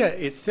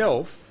data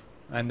itself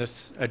and the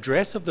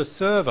address of the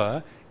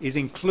server is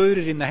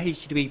included in the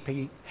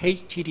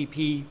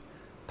HTTP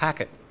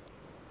packet.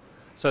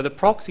 So the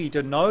proxy,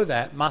 to know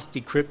that, must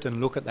decrypt and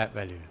look at that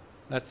value.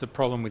 That's the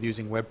problem with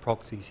using web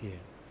proxies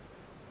here.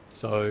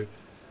 So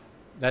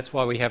that's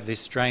why we have this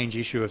strange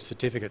issue of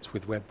certificates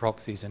with web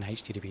proxies and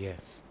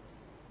HTTPS.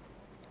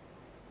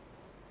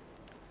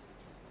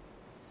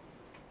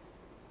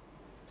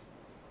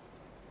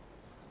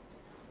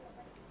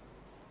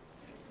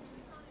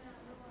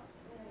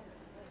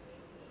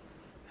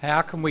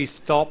 How can we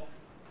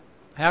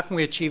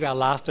achieve our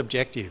last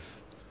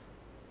objective?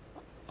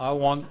 I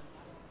want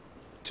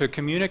to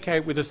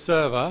communicate with a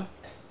server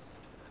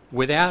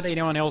without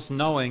anyone else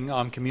knowing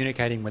I'm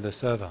communicating with a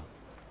server.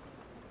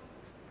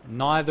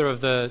 Neither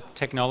of the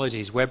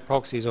technologies, web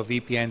proxies or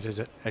VPNs,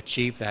 has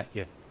achieved that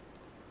yet.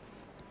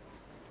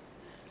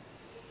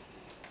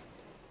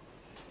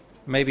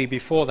 Maybe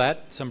before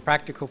that, some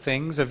practical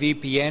things. A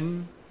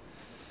VPN,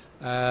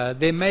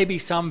 there may be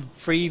some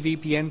free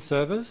VPN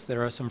servers.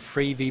 There are some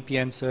free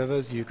VPN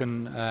servers you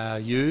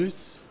can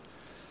use.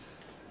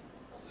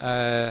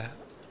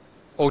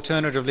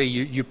 Alternatively,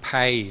 you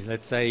pay,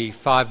 let's say,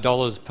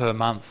 $5 per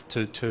month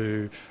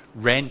to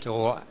rent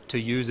or to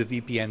use a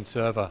VPN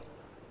server.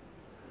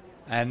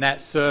 And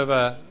that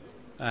server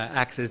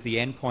acts as the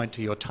endpoint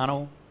to your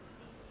tunnel.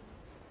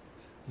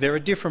 There are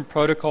different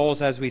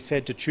protocols, as we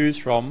said, to choose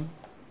from.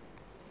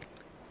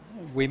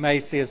 We may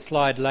see a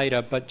slide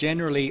later, but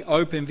generally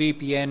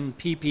OpenVPN,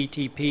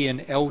 PPTP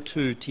and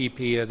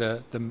L28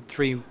 are the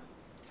three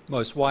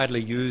most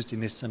widely used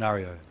in this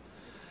scenario.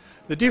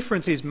 The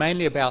difference is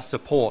mainly about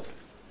support.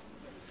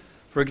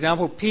 For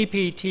example,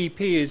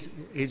 PPTP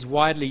is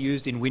widely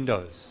used in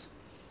Windows.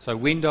 So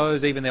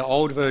Windows, even the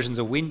old versions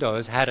of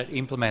Windows, had it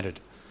implemented.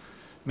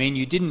 I mean,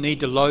 you didn't need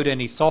to load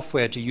any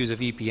software to use a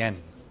VPN.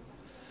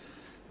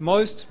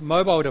 Most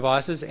mobile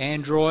devices,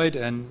 Android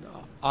and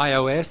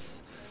iOS,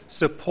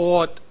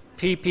 support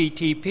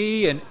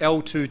PPTP and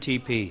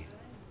L28.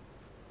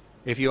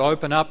 If you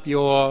open up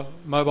your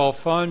mobile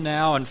phone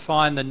now and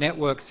find the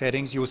network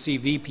settings, you'll see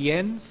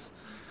VPNs,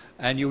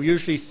 and you'll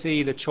usually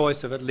see the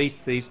choice of at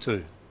least these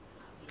two.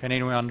 Can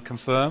anyone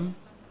confirm?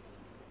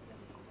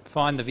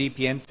 Find the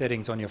VPN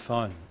settings on your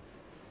phone.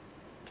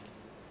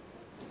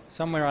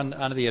 Somewhere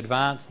under the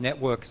advanced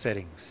network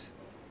settings.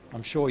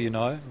 I'm sure you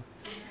know.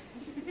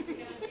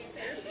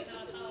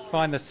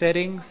 Find the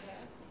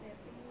settings.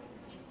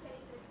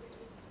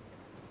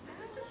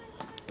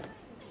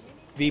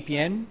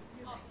 VPN.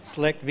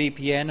 Select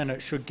VPN and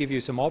it should give you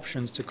some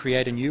options to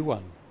create a new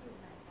one.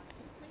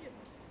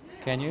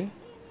 Can you?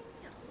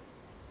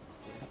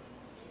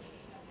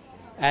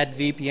 Add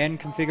VPN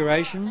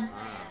configuration.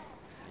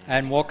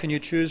 And what can you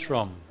choose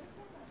from?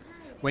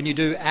 When you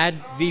do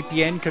add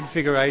VPN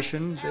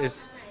configuration,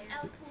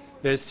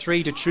 there's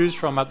three to choose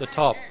from at the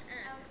top.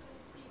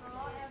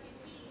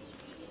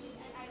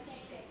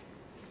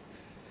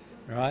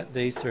 Right,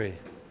 these three.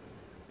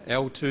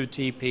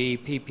 L2TP,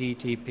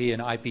 PPTP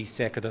and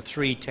IPsec are the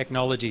three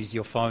technologies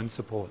your phone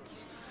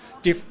supports.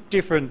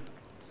 Different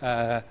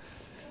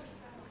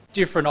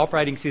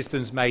operating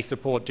systems may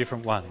support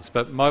different ones,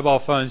 but mobile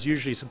phones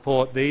usually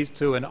support these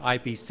two and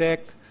IPsec.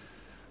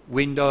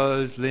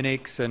 Windows,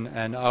 Linux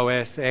and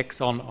OS X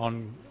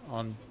on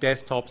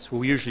desktops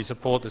will usually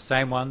support the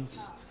same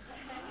ones.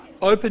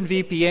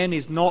 OpenVPN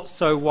is not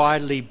so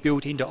widely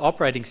built into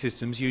operating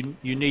systems. You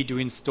need to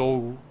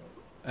install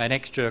an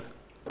extra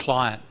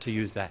client to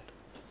use that.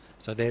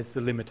 So there's the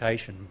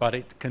limitation, but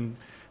it can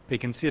be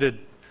considered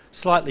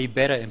slightly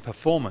better in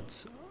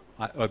performance,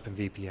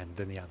 OpenVPN,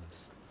 than the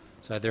others.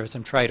 So there are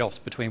some trade-offs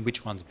between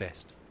which one's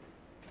best.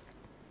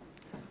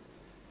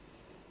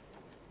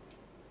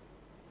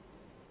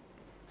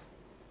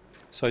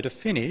 So to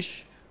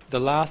finish, the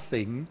last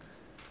thing,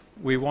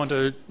 we want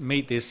to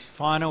meet this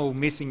final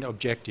missing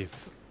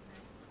objective.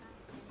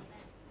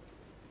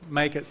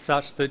 Make it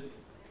such that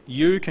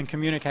you can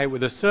communicate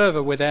with a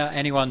server without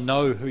anyone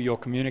know who you're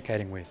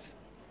communicating with.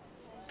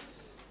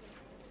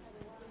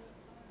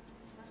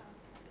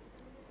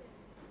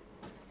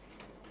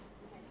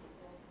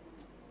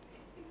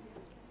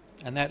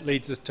 And that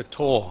leads us to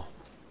Tor,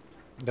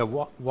 the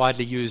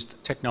widely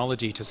used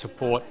technology to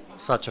support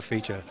such a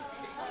feature.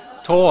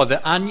 Tor,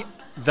 the onion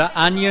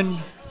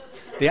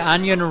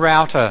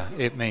router,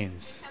 it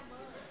means.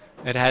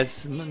 It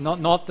has not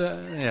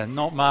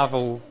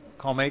Marvel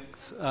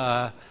Comics.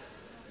 The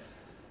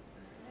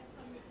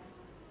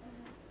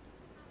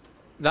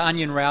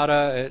onion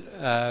router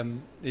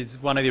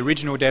is one of the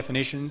original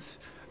definitions.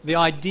 The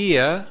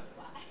idea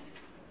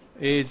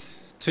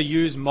is to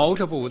use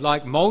multiple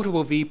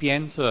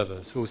VPN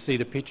servers. We'll see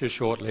the picture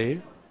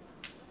shortly.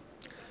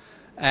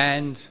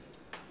 And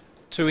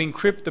to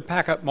encrypt the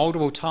packet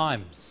multiple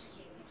times.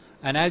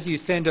 And as you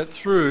send it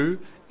through,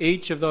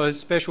 each of those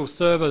special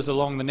servers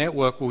along the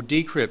network will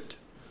decrypt.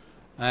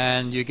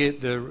 And you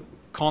get the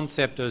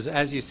concept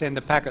as you send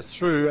the packets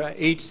through,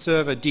 each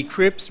server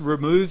decrypts,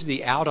 removes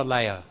the outer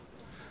layer,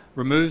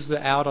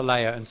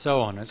 and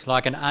so on. It's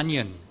like an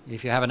onion.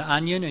 If you have an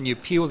onion and you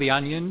peel the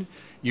onion,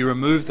 you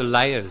remove the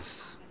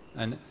layers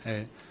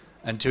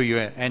until you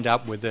end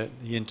up with the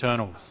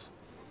internals.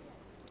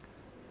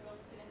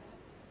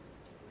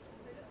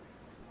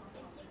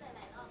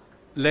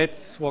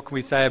 What can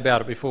we say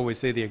about it before we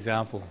see the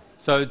example?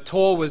 So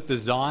Tor was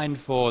designed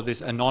for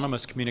this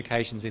anonymous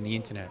communications in the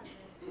internet.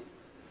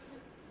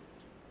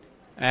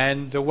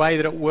 And the way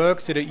that it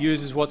works, it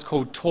uses what's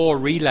called Tor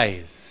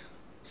relays.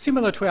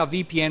 Similar to our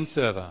VPN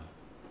server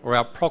or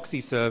our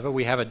proxy server,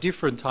 we have a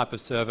different type of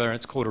server and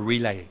it's called a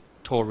relay,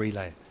 Tor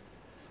relay.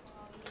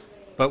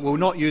 But we'll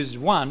not use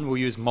one, we'll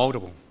use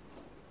multiple.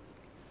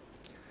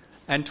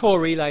 And Tor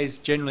relays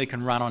generally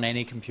can run on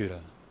any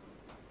computer.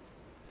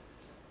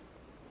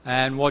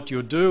 And what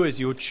you'll do is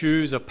you'll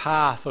choose a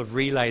path of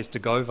relays to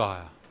go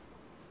via.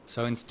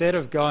 So instead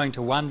of going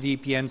to one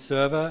VPN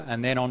server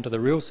and then onto the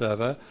real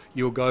server,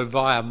 you'll go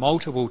via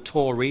multiple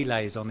Tor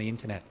relays on the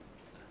internet.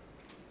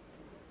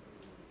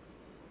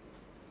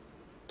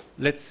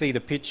 Let's see the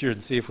picture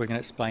and see if we can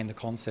explain the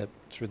concept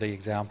through the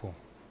example.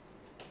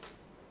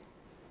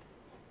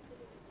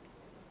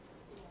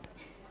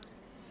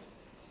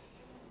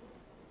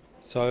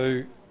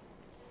 So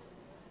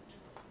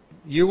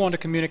you want to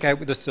communicate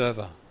with the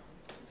server.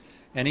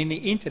 And in the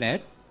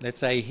internet, let's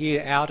say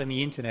here out in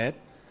the internet,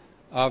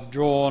 I've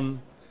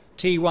drawn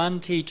T1,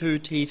 T2,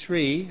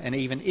 T3, and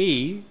even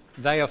E.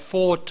 They are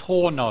 4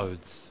 Tor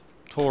nodes,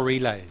 Tor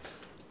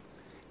relays.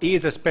 E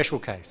is a special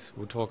case.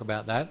 We'll talk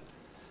about that.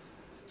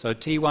 So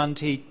T1,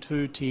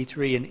 T2,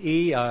 T3, and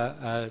E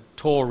are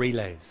Tor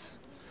relays.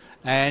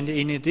 And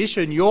in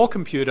addition, your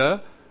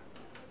computer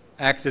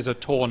acts as a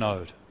Tor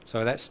node.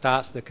 So that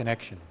starts the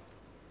connection.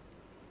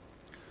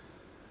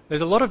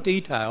 There's a lot of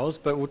details,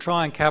 but we'll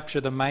try and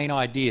capture the main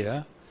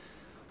idea.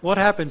 What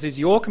happens is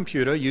your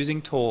computer,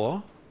 using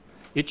Tor,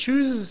 it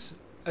chooses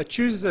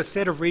a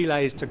set of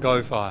relays to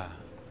go via.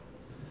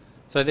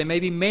 So there may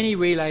be many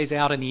relays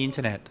out in the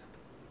internet.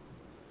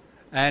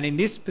 And in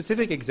this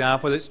specific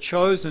example, it's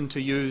chosen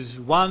to use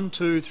 1,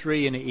 2,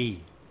 3, and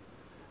E.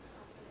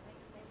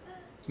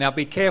 Now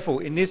be careful,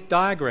 in this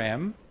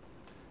diagram,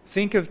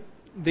 think of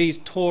these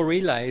Tor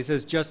relays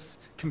as just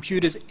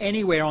computers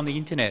anywhere on the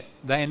internet.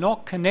 They are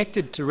not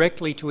connected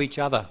directly to each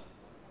other.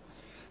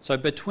 So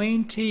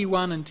between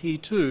T1 and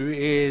T2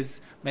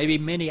 is maybe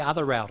many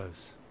other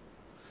routers.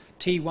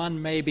 T1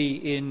 may be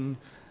in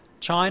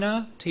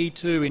China,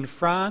 T2 in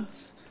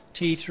France,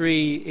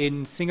 T3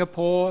 in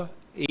Singapore,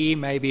 E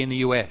may be in the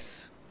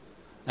US.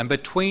 And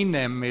between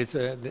them is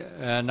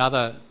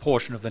another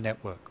portion of the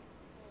network.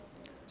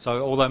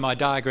 So although my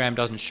diagram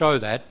doesn't show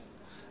that,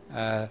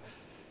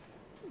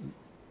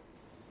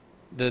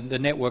 the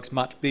network's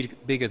much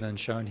bigger than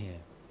shown here.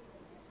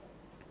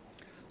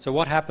 So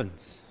what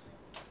happens?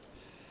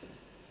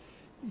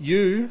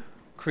 You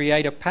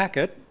create a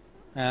packet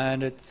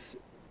and it's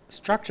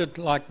structured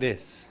like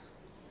this.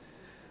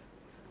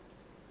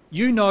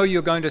 You know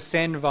you're going to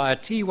send via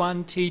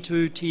T1,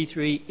 T2,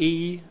 T3,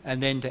 E,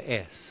 and then to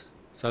S.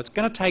 So it's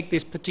going to take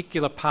this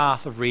particular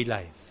path of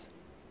relays.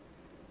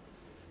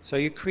 So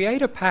you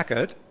create a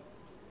packet.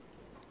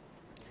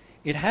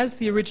 It has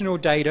the original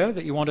data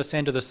that you want to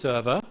send to the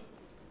server,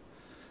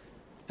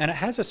 and it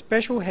has a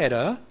special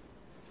header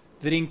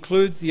that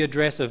includes the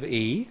address of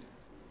E,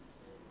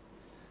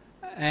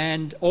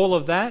 and all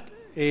of that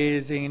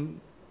is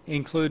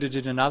included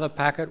in another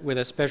packet with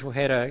a special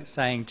header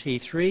saying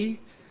T3,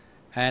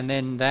 and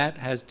then that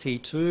has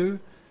T2,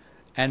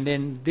 and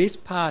then this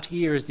part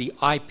here is the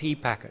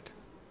IP packet,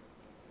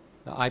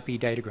 the IP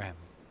datagram.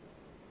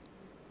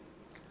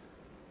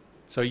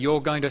 So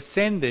you're going to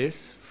send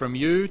this from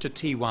you to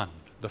T1,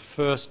 the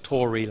first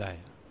Tor relay.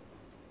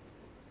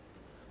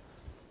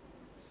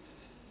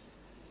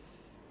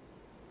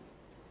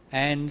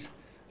 And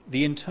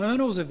the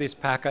internals of this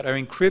packet are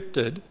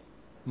encrypted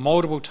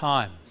multiple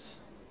times.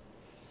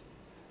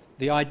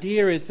 The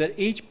idea is that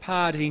each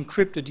part is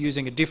encrypted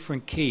using a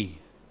different key.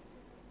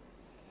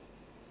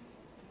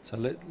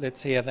 So let's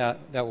see how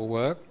that will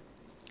work.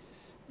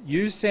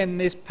 You send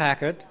this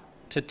packet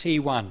to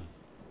T1.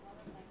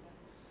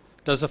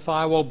 Does the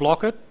firewall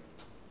block it?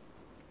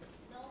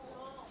 No.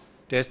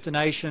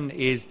 Destination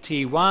is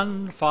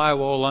T1.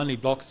 Firewall only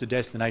blocks the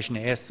destination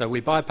S, so we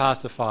bypass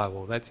the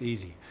firewall. That's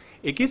easy.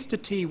 It gets to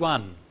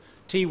T1.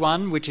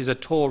 T1, which is a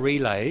Tor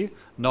relay,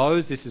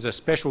 knows this is a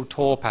special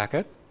Tor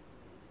packet.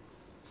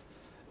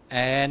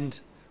 And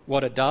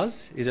what it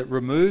does is it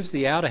removes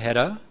the outer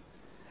header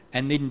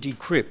and then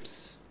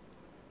decrypts.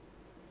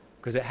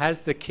 Because it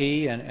has the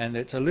key, and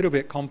it's a little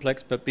bit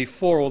complex, but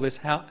before all this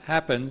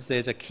happens,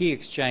 there's a key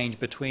exchange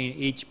between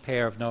each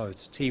pair of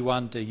nodes,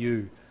 T1 to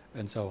U,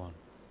 and so on.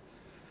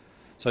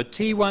 So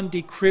T1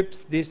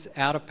 decrypts this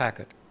outer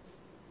packet.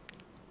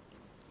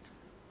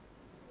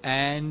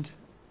 And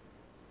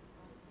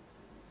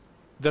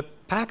the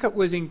packet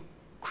was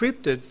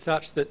encrypted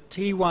such that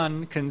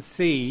T1 can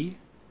see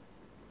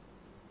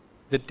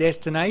the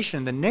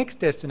destination. The next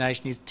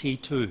destination is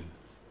T2.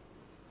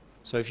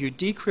 So if you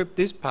decrypt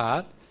this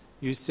part,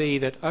 you see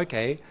that,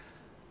 okay,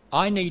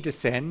 I need to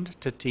send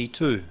to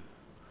T2.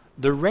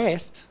 The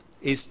rest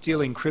is still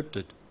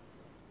encrypted.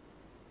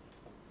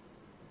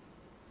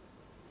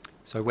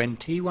 So when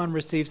T1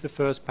 receives the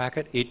first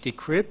packet, it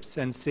decrypts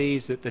and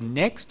sees that the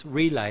next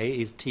relay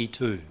is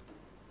T2.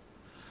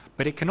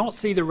 But it cannot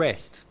see the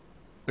rest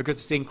because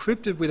it's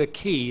encrypted with a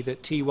key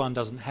that T1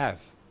 doesn't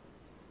have.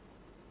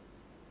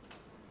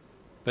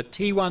 But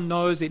T1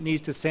 knows it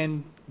needs to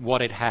send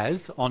what it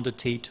has onto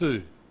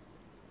T2.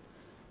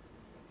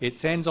 It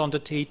sends onto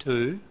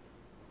T2,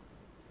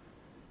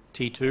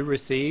 T2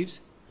 receives,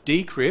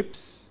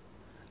 decrypts,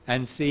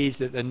 and sees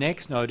that the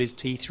next node is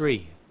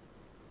T3.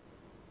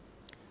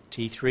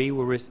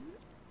 T2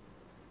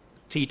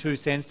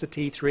 sends to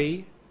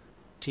T3,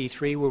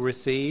 T3 will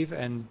receive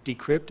and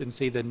decrypt and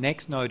see the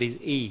next node is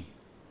E,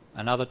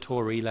 another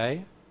Tor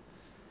relay.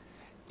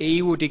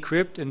 E will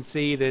decrypt and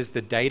see there's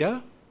the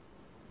data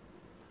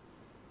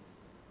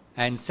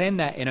and send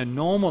that in a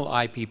normal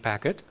IP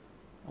packet.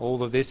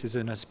 All of this is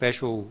in a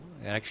special,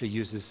 it actually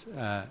uses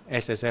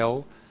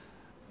SSL.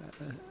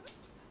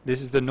 This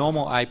is the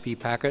normal IP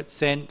packet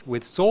sent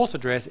with source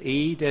address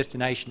E,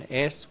 destination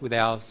S, with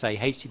our, say,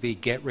 HTTP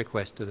GET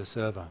request to the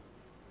server.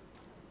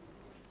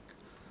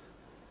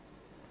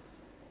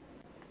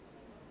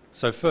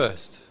 So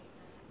first,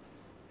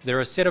 there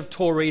are a set of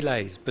Tor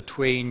relays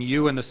between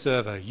you and the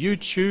server. You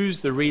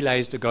choose the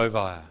relays to go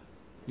via.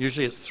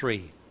 Usually it's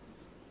 3.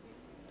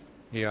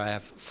 Here I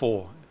have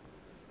 4.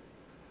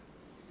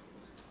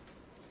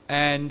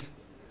 And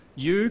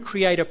you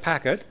create a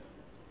packet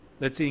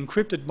that's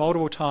encrypted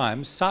multiple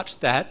times such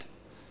that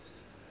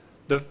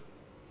the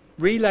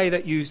relay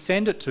that you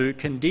send it to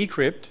can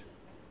decrypt,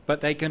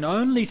 but they can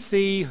only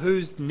see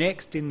who's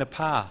next in the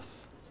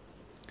path.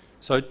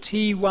 So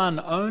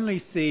T1 only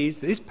sees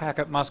this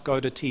packet must go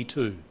to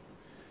T2.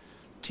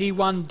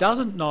 T1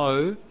 doesn't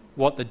know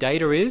what the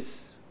data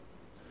is.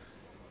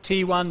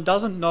 T1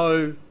 doesn't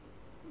know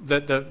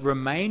that the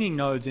remaining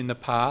nodes in the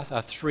path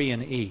are 3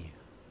 and E.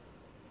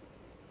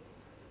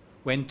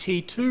 When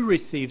T2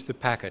 receives the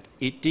packet,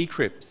 it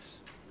decrypts.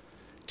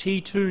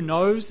 T2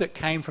 knows that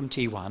came from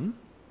T1.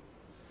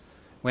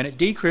 When it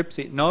decrypts,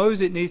 it knows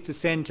it needs to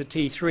send to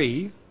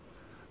T3,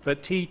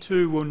 but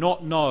T2 will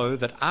not know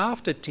that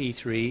after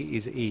T3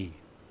 is E,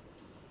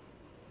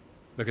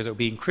 because it will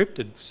be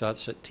encrypted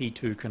such that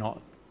T2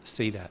 cannot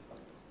see that.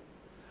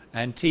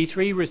 And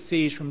T3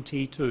 receives from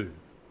T2.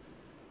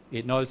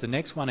 It knows the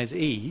next one is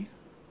E,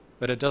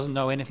 but it doesn't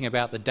know anything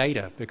about the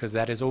data because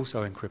that is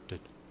also encrypted.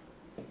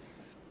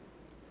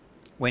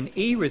 When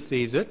E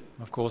receives it,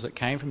 of course it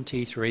came from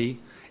T3,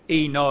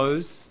 E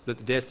knows that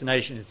the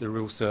destination is the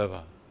real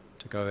server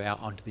to go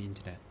out onto the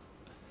internet.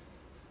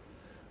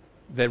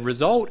 The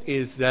result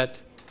is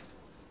that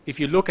if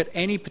you look at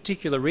any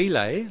particular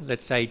relay,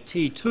 let's say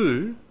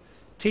T2,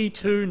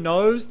 T2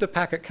 knows the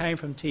packet came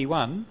from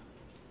T1,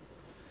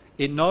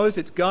 it knows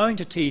it's going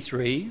to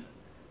T3,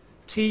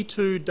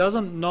 T2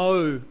 doesn't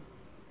know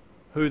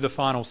who the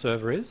final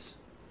server is,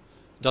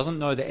 doesn't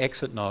know the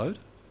exit node,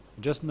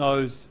 it just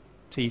knows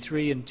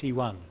T3 and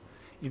T1.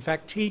 In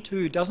fact,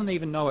 T2 doesn't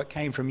even know it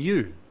came from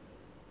you.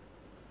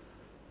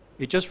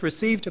 It just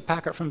received a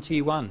packet from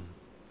T1.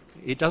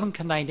 It doesn't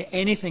contain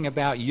anything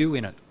about you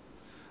in it.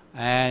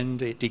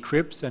 And it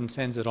decrypts and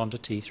sends it on to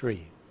T3.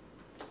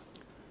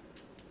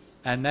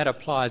 And that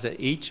applies at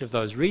each of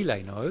those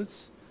relay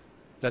nodes,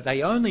 that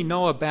they only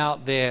know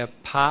about their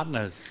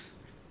partners,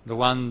 the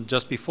one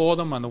just before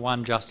them and the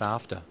one just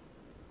after.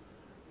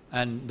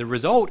 And the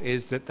result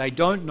is that they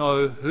don't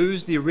know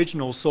who's the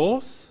original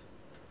source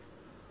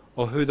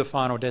or who the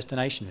final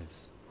destination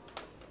is.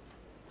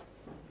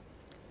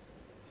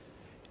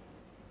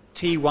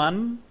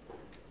 T1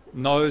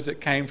 knows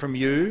it came from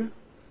you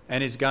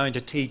and is going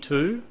to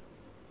T2.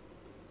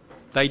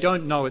 They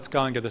don't know it's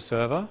going to the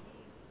server.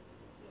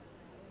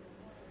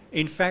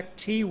 In fact,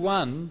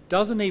 T1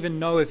 doesn't even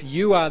know if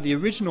you are the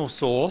original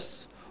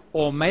source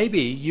or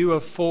maybe you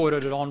have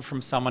forwarded it on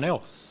from someone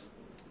else.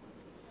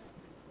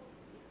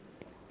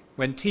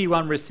 When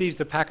T1 receives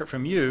the packet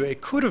from you,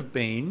 it could have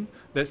been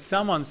that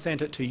someone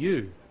sent it to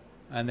you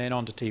and then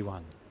on to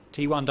T1.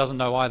 T1 doesn't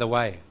know either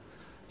way.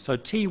 So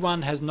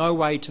T1 has no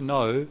way to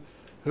know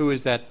who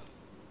is that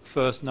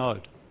first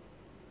node.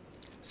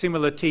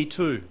 Similar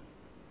T2.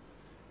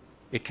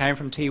 It came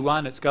from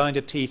T1, it's going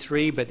to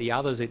T3, but the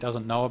others it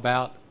doesn't know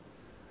about,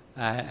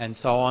 and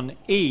so on.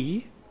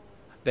 E,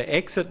 the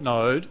exit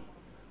node,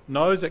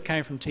 knows it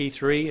came from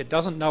T3, it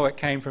doesn't know it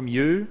came from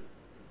you.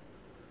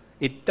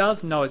 It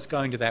does know it's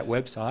going to that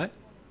website,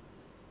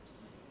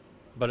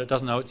 but it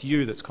doesn't know it's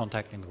you that's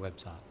contacting the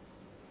website.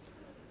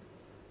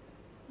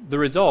 The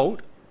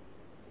result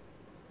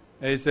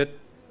is that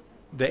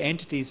the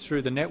entities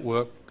through the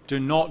network do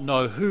not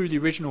know who the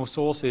original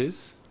source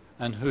is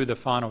and who the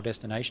final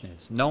destination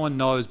is. No one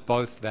knows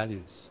both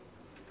values.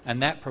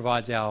 And that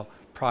provides our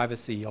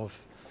privacy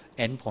of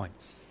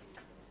endpoints.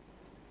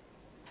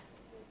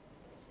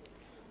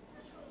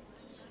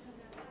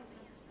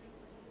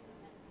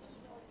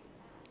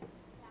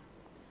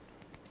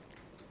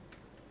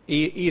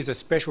 E is a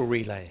special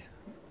relay.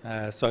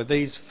 So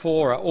these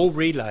 4 are all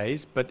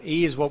relays, but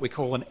E is what we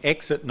call an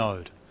exit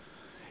node.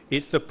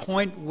 It's the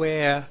point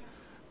where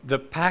the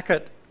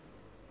packet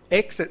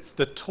exits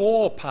the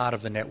Tor part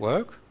of the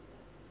network.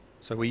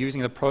 So we're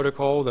using the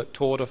protocol that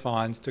Tor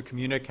defines to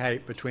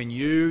communicate between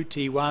you,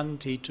 T1,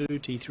 T2,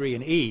 T3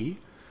 and E.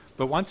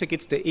 But once it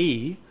gets to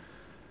E,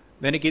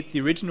 then it gets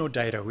the original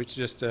data, which is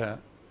just a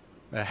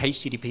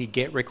HTTP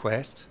GET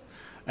request,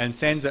 and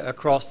sends it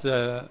across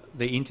the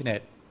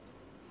internet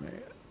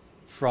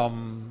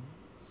from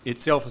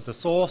itself as the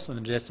source and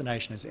the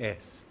destination is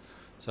S.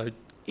 So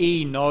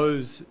E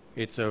knows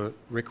it's a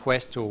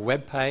request to a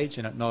web page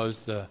and it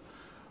knows the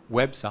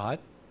website,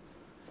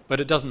 but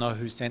it doesn't know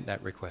who sent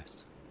that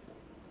request.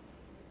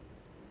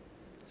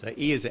 So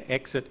E is an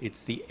exit,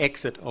 it's the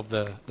exit of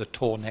the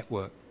Tor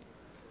network,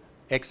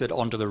 exit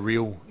onto the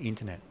real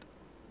internet.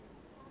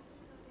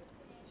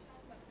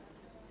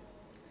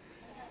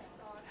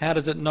 How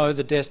does it know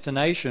the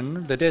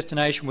destination? The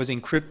destination was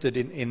encrypted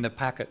in the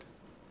packet.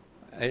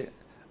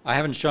 I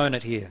haven't shown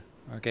it here,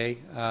 okay?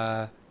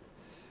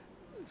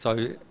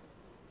 So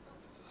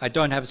I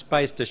don't have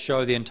space to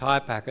show the entire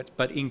packets,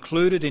 but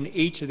included in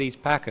each of these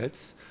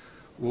packets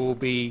will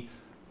be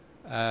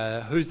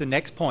who's the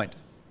next point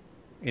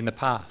in the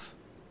path.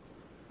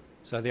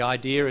 So the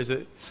idea is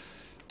that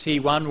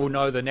T1 will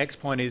know the next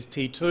point is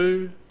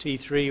T2,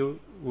 T3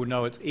 will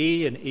know it's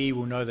E, and E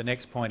will know the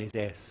next point is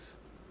S.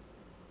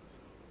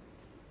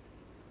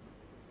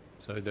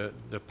 So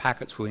the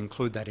packets will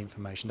include that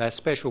information. They're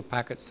special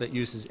packets that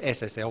uses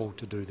SSL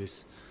to do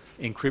this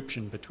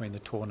encryption between the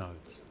Tor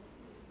nodes.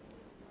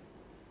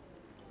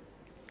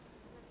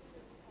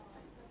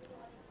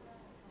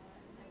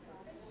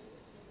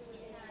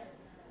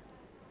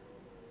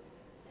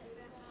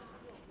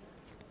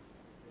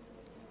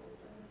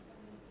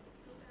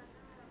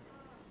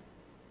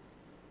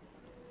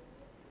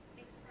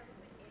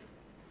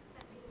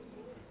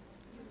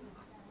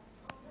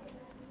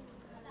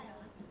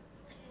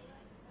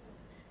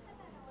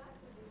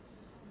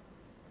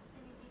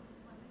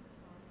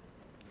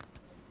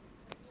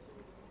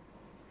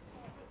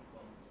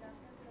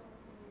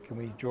 Can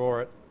we draw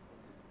it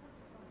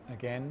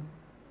again?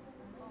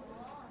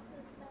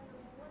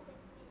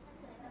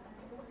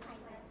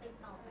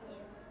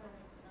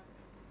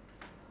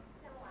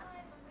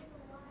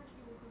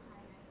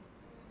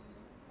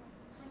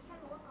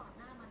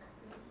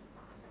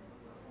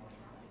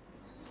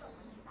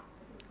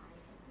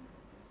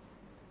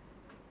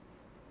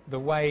 The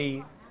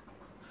way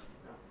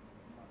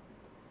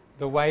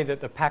that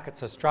the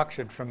packets are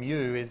structured from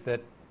you is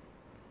that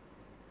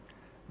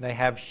they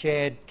have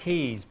shared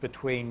keys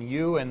between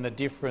you and the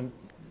different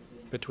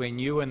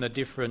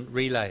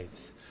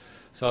relays.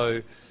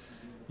 So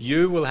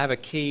you will have a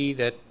key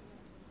that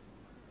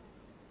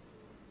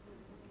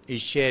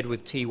is shared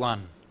with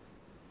T1,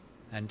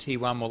 and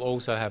T1 will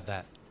also have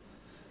that.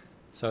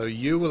 So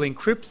you will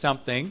encrypt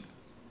something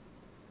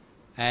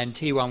and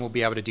T1 will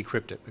be able to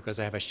decrypt it because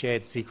they have a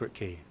shared secret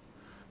key.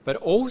 But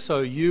also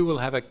you will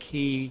have a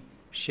key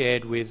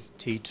shared with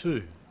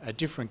T2, a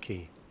different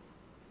key.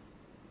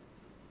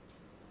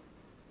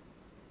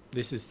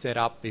 This is set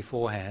up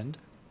beforehand,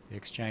 the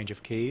exchange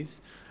of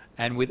keys,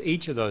 and with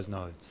each of those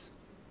nodes.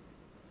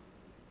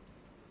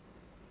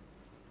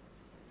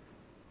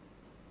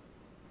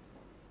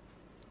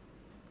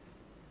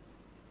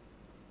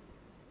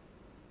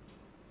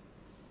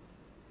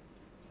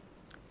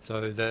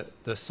 So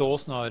the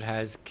source node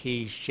has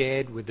keys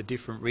shared with the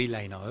different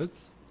relay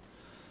nodes,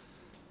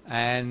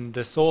 and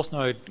the source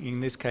node in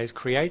this case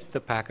creates the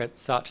packet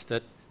such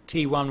that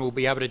T1 will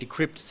be able to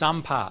decrypt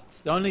some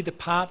parts, only the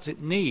parts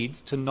it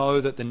needs to know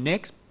that the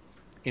next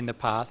in the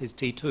path is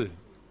T2.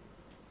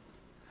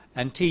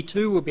 And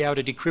T2 will be able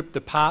to decrypt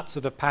the parts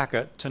of the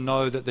packet to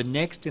know that the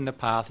next in the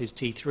path is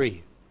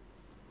T3.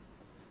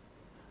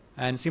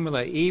 And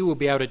similarly, E will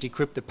be able to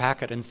decrypt the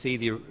packet and see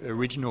the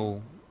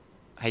original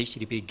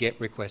HTTP GET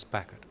request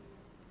packet,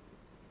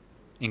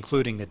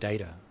 including the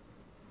data.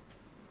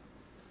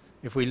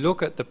 If we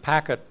look at the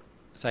packet,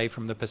 say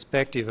from the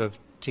perspective of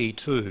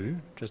T2,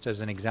 just as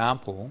an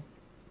example,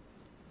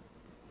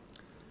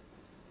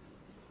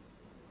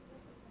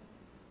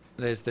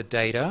 there's the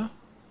data,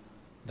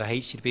 the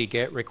HTTP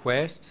GET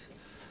request,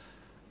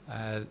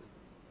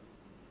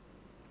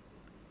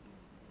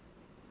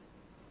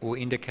 will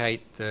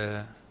indicate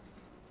the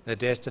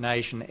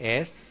destination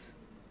S.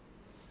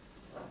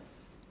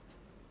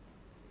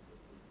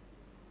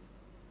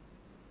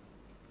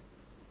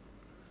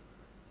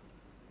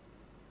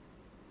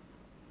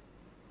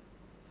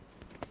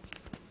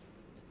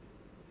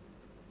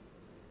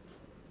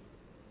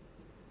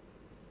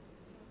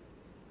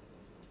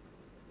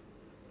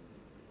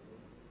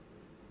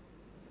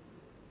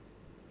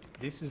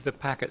 This is the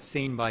packet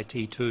seen by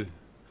T2,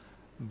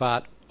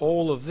 but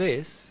all of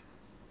this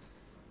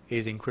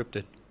is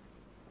encrypted.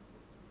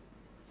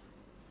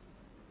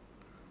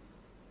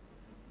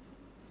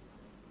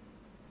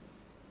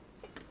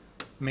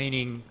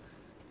 Meaning,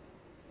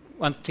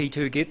 once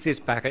T2 gets this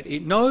packet,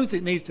 it knows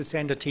it needs to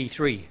send to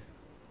T3,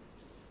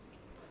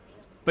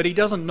 but he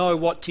doesn't know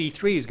what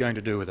T3 is going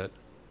to do with it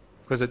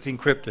because it's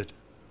encrypted.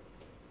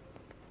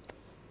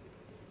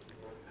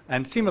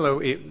 And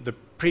similarly, the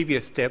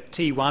previous step,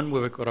 T1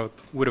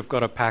 would have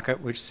got a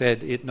packet which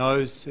said it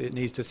knows it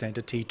needs to send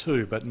to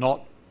T2, but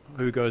not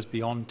who goes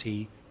beyond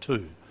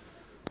T2.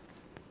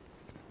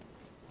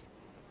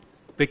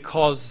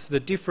 Because the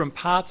different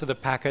parts of the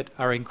packet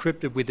are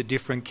encrypted with the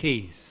different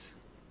keys.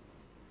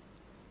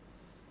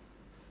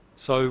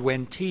 So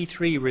when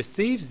T3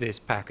 receives this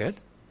packet,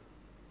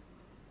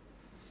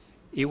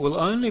 it will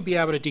only be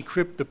able to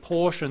decrypt the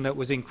portion that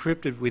was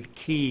encrypted with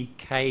key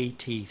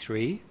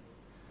KT3,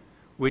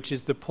 which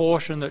is the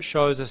portion that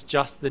shows us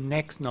just the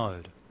next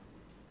node.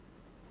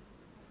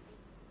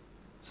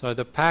 So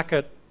the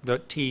packet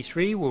that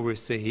T3 will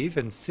receive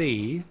and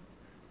see,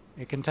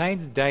 it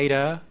contains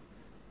data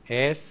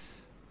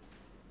S,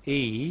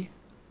 E,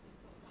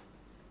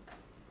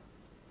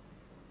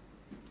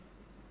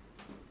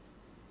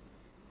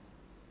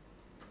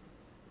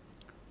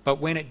 but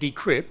when it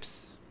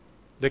decrypts,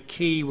 the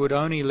key would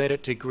only let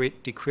it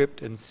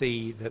decrypt and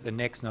see that the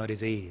next node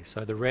is E,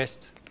 so the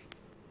rest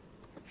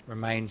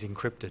remains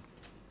encrypted.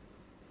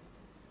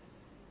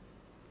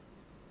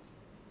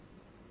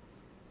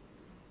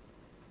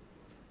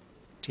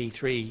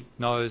 T3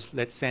 knows,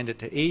 let's send it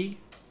to E,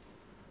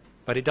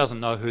 but it doesn't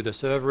know who the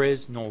server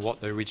is nor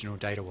what the original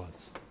data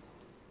was.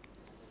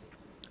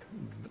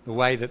 the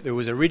way that it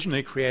was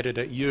originally created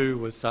at U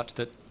was such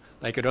that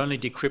they could only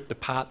decrypt the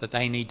part that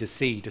they need to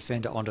see to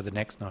send it on to the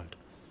next node.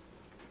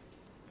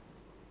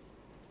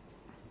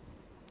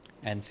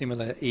 And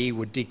similar, E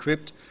would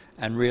decrypt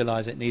and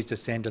realize it needs to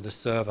send to the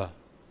server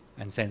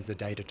and sends the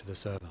data to the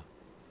server.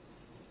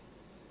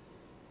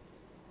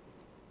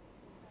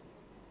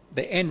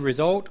 The end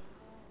result,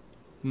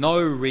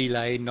 no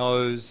relay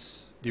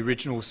knows the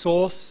original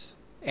source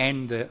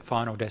and the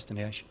final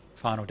destination.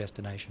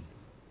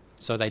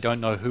 So they don't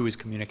know who is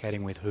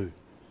communicating with who.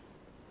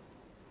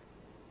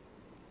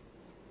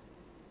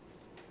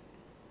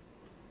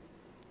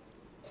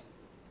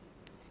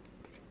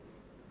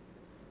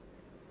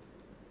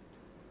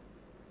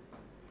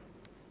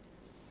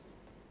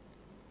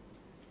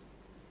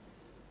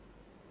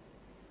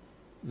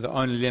 The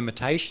only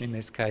limitation in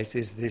this case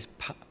is this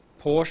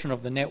portion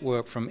of the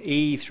network from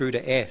E through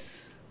to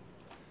S.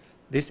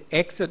 This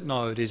exit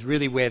node is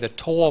really where the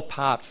Tor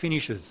part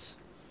finishes.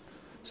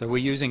 So we're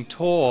using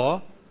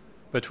Tor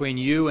between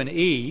U and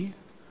E,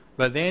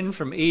 but then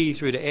from E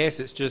through to S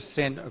it's just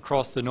sent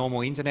across the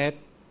normal internet.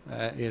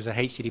 Is a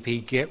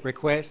HTTP GET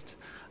request,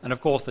 and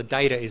of course the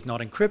data is not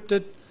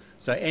encrypted,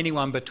 so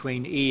anyone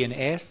between E and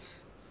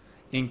S,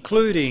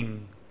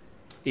 including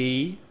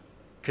E,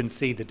 can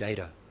see the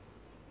data.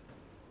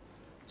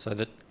 So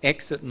the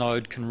exit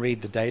node can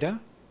read the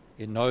data,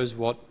 it knows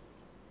what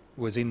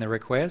was in the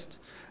request,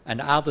 and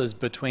others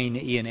between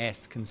E and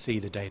S can see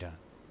the data.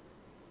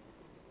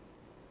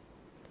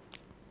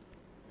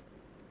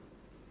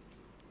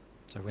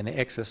 So when the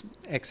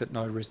exit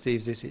node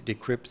receives this, it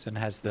decrypts and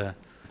has the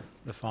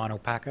final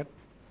packet.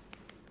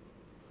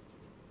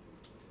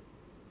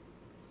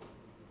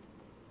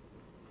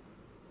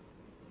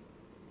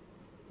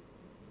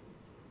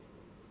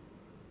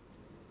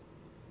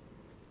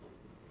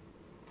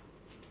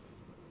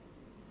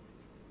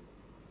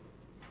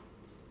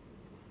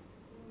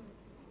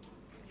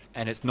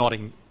 And it's not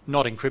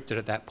encrypted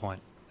at that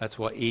point. That's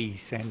what E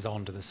sends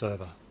on to the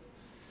server,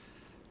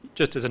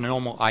 just as a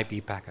normal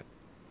IP packet.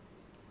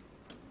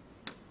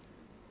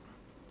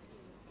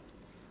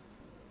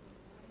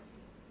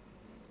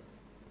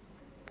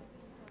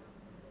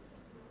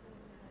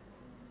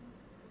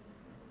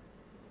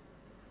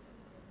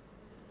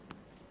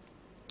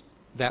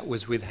 That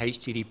was with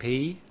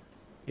HTTP.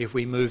 If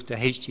we move to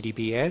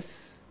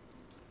HTTPS,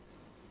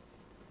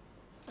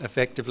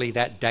 effectively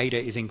that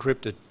data is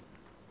encrypted.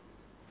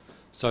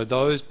 So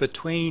those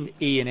between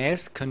E and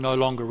S can no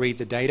longer read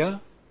the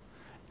data.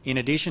 In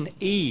addition,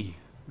 E,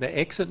 the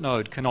exit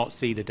node, cannot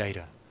see the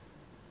data.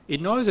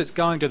 It knows it's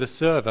going to the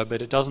server,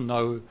 but it doesn't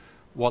know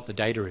what the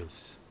data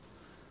is.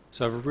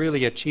 So we've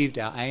really achieved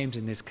our aims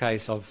in this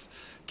case of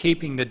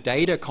keeping the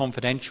data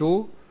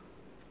confidential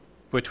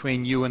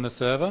between you and the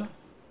server,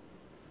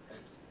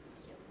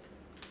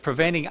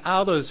 preventing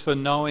others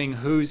from knowing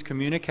who's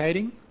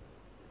communicating,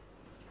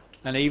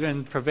 and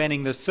even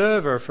preventing the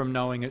server from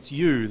knowing it's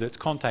you that's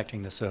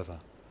contacting the server.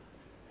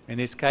 In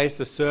this case,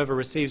 the server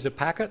receives a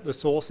packet, the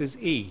source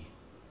is E.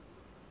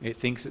 It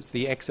thinks it's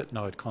the exit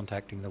node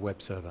contacting the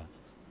web server,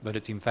 but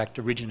it's in fact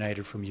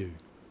originated from you.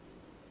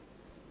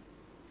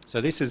 So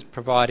this is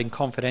providing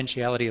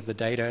confidentiality of the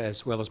data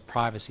as well as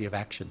privacy of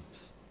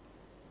actions.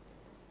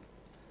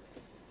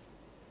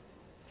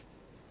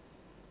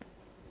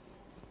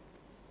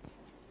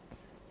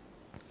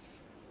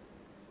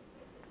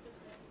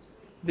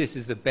 This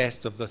is the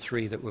best of the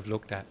three that we've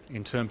looked at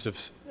in terms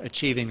of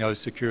achieving those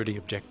security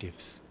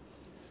objectives.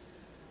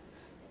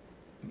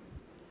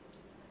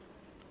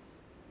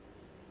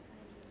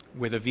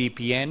 With a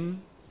VPN,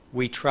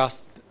 we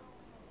trust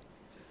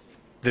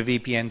the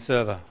VPN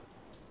server.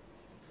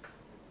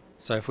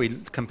 So if we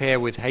compare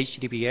with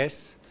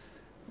HTTPS,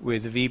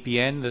 with the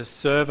VPN, the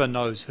server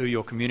knows who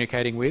you're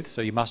communicating with,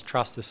 so you must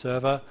trust the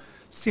server.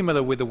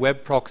 Similar with the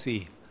web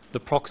proxy,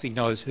 the proxy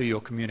knows who you're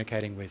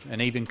communicating with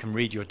and even can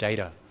read your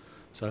data.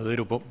 So a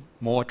little bit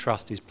more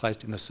trust is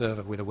placed in the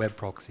server with a web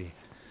proxy.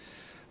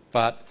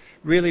 But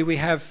really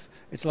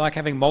it's like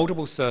having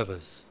multiple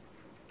servers,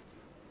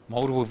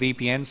 multiple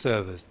VPN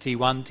servers,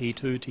 T1,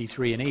 T2,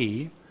 T3 and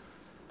E,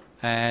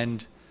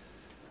 and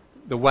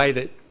the way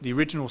that the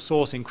original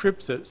source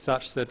encrypts it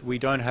such that we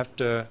don't have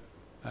to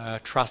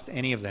trust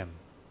any of them.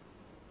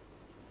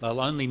 They'll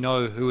only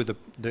know who are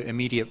the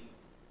immediate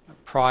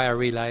prior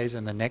relays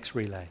and the next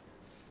relay.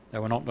 They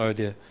will not know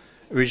the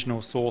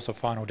original source or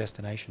final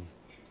destination.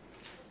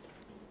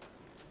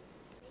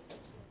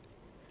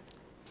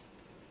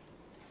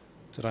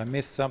 Did I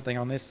miss something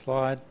on this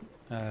slide?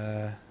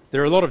 There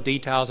are a lot of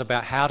details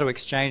about how to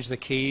exchange the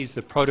keys,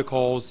 the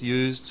protocols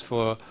used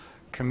for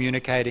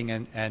communicating,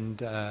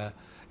 and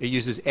it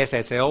uses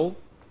SSL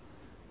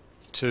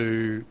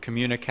to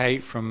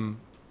communicate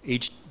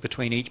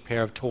between each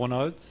pair of Tor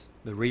nodes,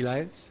 the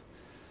relays.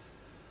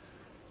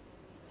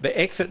 The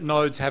exit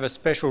nodes have a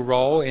special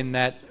role in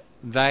that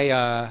they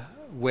are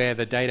where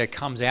the data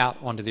comes out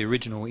onto the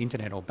original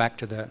internet or back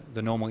to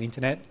the normal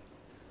internet.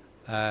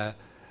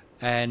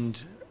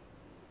 And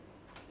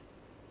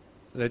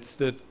it's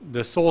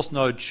the source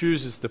node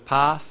chooses the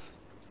path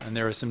and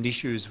there are some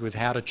issues with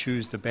how to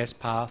choose the best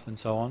path and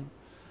so on.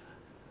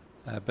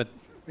 But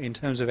in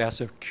terms of our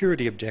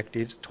security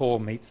objectives, Tor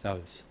meets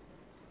those.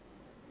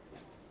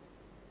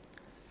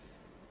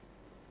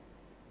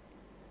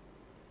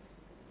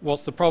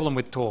 What's the problem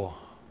with Tor?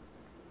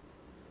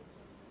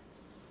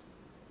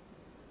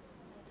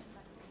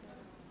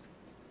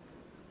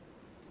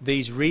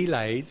 These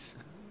relays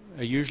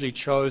are usually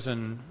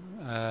chosen,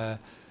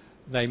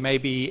 they may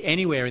be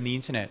anywhere in the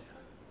internet.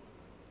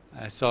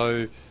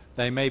 So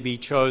they may be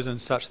chosen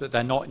such that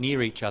they're not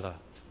near each other.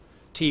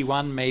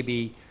 T1 may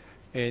be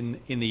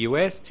in the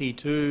US,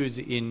 T2 is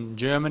in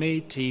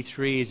Germany,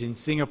 T3 is in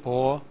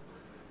Singapore,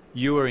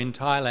 U are in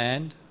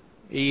Thailand,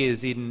 E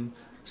is in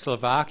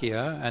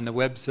Slovakia, and the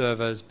web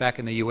server's back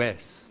in the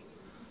US.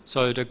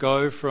 So to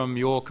go from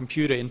your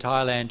computer in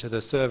Thailand to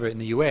the server in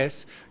the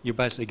US, you're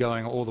basically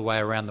going all the way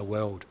around the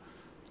world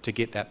to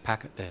get that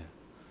packet there.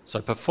 So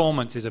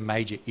performance is a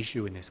major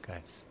issue in this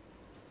case.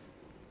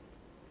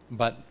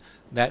 But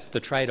that's the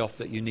trade-off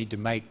that you need to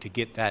make to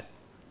get that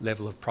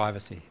level of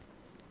privacy.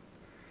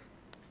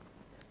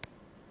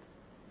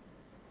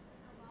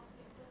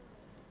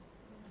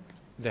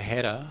 The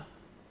header.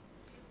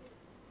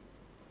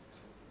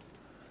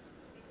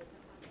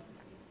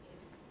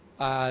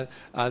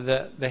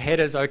 The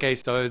headers, okay,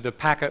 so the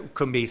packet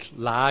can be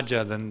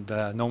larger than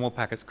the normal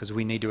packets because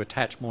we need to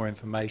attach more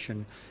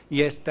information.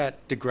 Yes,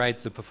 that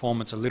degrades the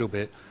performance a little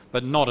bit,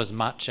 but not as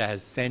much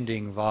as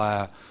sending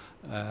via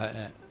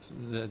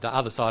the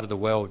other side of the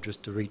world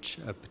just to reach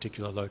a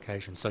particular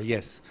location. So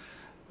yes,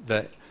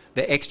 the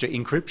extra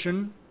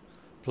encryption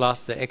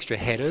plus the extra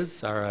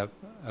headers are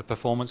a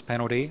performance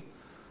penalty,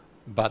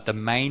 but the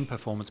main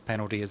performance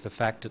penalty is the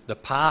fact that the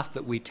path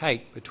that we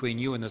take between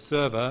you and the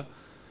server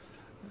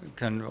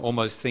can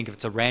almost think of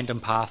it's a random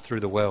path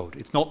through the world.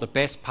 It's not the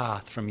best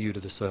path from you to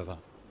the server.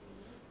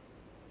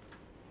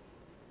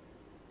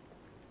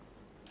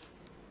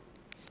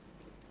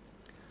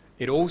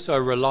 It also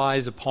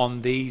relies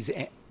upon these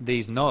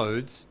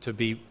nodes to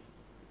be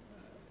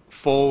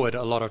forward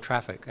a lot of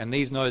traffic, and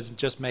these nodes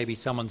just may be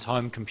someone's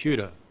home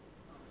computer.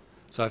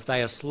 So if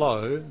they are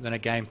slow, then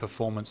again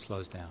performance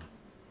slows down.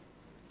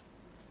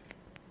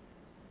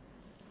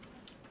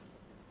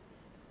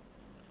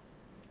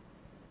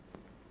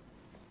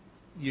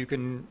 You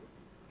can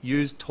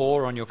use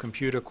Tor on your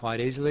computer quite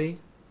easily.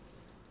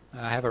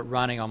 I have it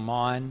running on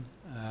mine.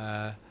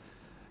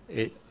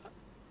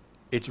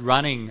 It's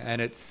running, and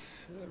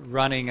it's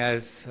running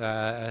as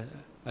a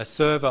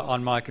server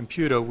on my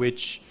computer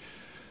which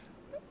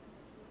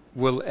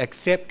will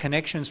accept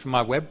connections from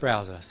my web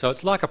browser. So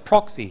it's like a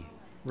proxy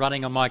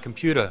running on my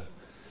computer.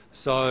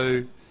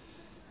 So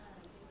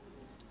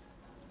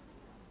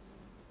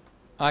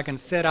I can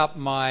set up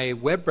my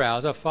web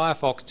browser,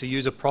 Firefox, to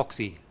use a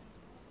proxy.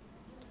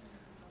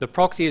 The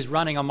proxy is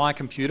running on my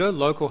computer,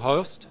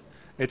 localhost.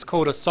 It's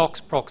called a SOX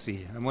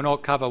proxy, and we'll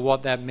not cover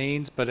what that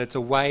means, but it's a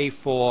way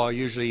for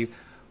usually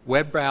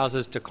web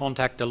browsers to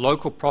contact a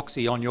local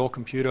proxy on your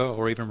computer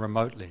or even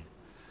remotely.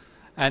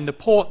 And the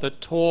port that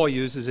Tor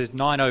uses is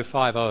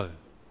 9050.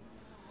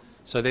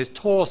 So there's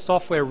Tor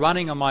software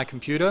running on my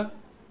computer,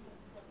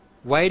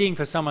 waiting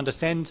for someone to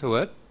send to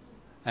it,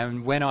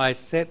 and when I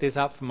set this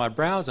up for my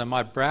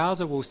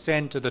browser will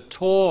send to the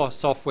Tor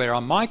software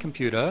on my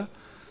computer.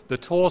 The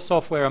Tor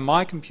software on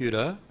my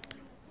computer,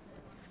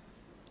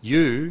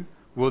 you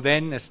will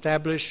then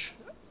establish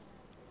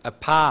a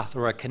path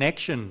or a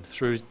connection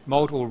through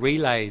multiple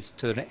relays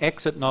to an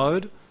exit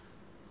node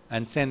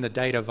and send the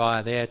data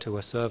via there to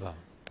a server.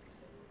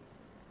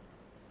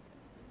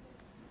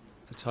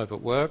 Let's hope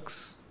it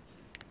works.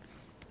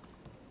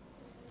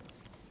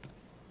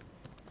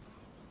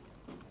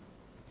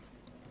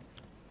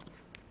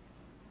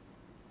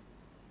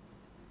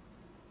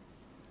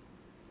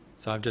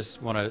 So I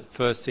just want to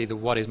first see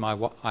what is my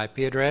IP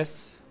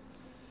address.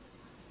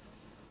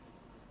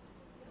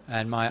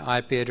 And my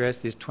IP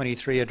address is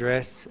 23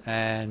 address,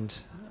 and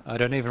I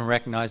don't even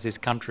recognize this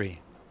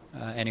country.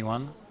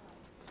 Anyone?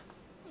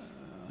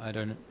 I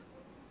don't.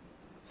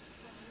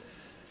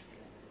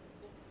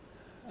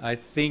 I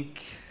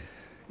think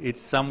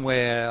it's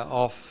somewhere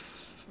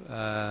off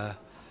the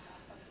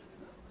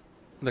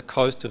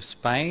coast of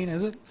Spain,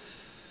 is it?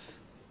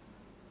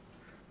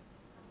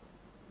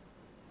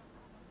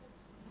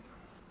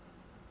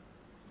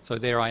 So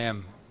there I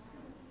am.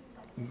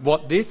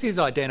 What this is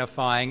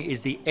identifying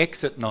is the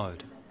exit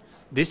node.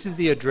 This is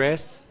the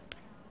address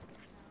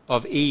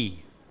of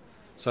E.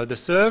 So the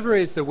server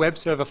is the web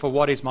server for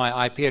what is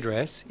my IP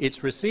address.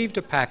 It's received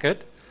a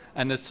packet,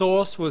 and the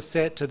source was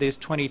set to this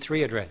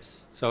 23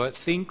 address. So it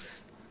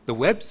thinks, the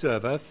web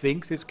server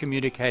thinks it's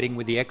communicating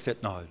with the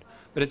exit node,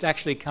 but it's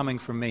actually coming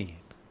from me.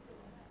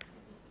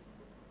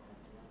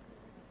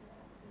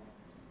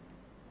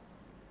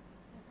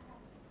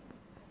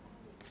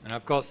 And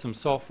I've got some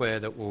software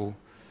that will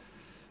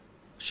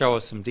show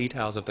us some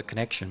details of the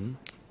connection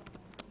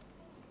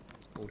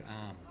called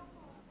ARM.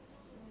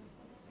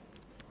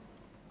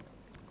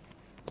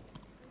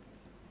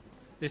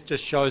 This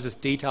just shows us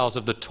details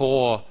of the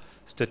Tor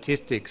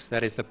statistics,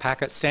 that is the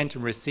packet sent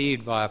and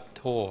received via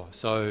Tor.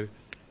 So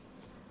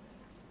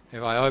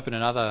if I open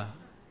another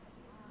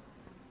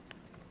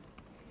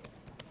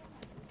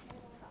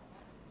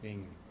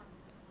thing,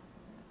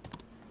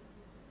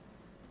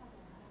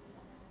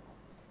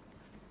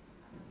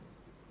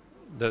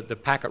 the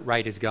packet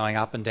rate is going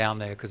up and down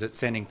there because it's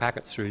sending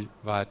packets through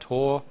via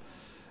Tor.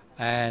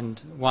 And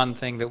one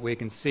thing that we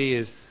can see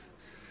is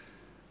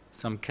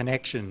some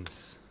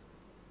connections.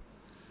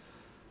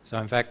 So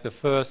in fact, the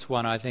first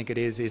one I think it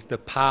is the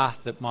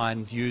path that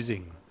mine's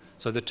using.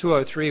 So the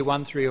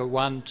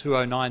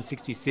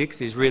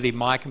 203.131.209.66 is really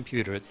my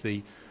computer. It's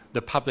the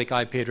public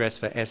IP address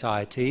for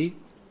SIT.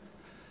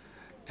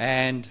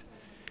 And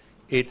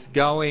it's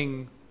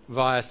going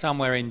via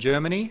somewhere in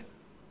Germany,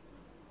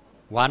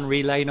 one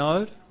relay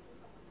node,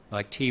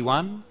 like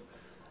T1,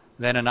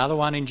 then another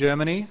one in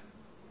Germany,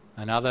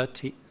 another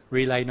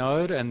relay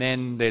node, and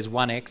then there's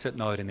one exit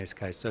node in this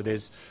case. So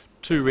there's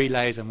two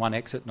relays and one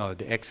exit node.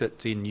 The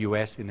exit's in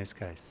US in this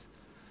case.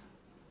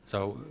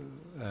 So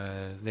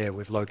there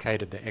we've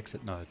located the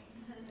exit node.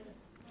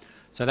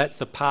 So that's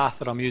the path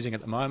that I'm using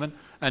at the moment,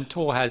 and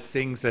Tor has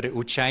things that it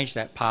will change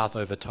that path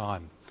over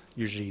time.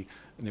 Usually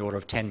in the order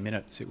of 10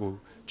 minutes it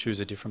will choose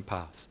a different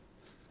path.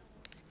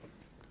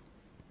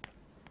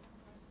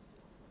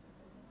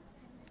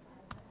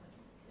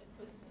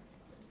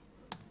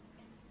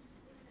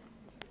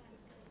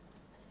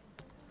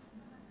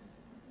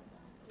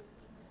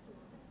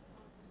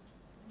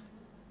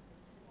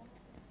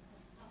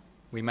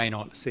 We may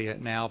not see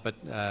it now, but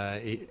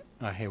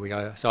here we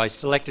go. So I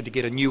selected to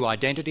get a new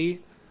identity,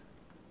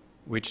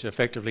 which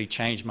effectively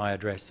changed my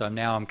address. So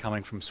now I'm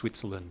coming from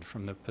Switzerland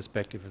from the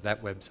perspective of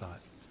that website.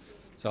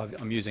 So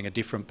I'm using a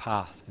different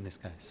path in this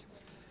case.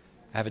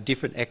 I have a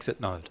different exit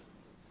node.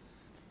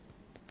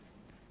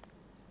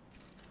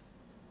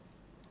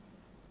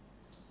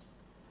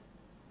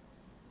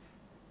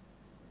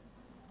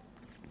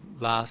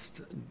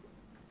 Last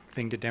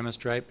thing to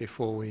demonstrate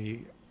before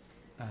we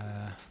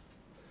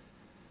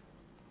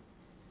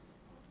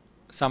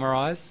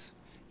summarize.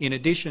 In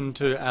addition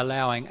to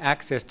allowing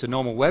access to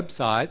normal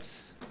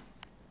websites,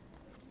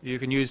 you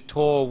can use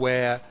Tor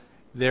where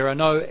there are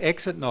no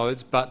exit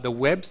nodes, but the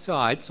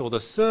websites or the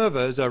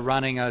servers are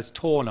running as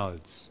Tor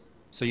nodes.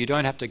 So you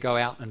don't have to go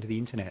out into the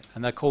internet.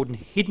 And they're called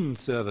hidden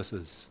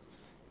services.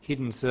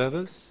 Hidden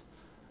servers,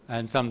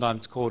 and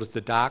sometimes called as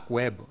the dark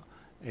web.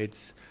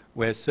 It's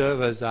where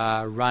servers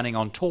are running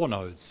on Tor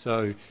nodes.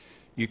 So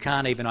you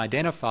can't even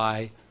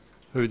identify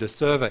who the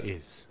server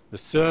is. The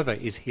server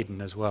is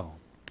hidden as well.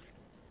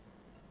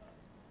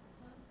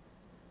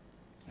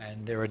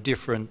 And there are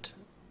different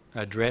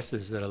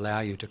addresses that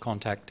allow you to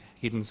contact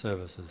hidden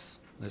services.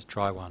 Let's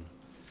try one.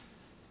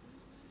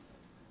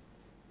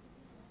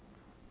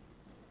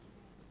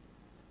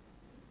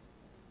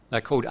 They're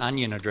called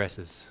onion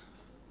addresses.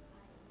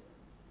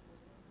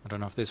 I don't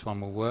know if this one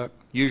will work.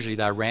 Usually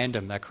they're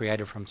random. They're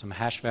created from some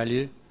hash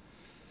value.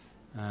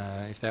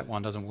 If that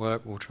one doesn't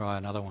work, we'll try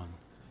another one.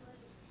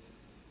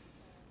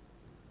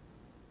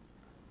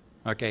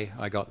 Okay,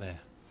 I got there.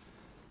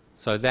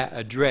 So that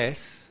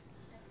address,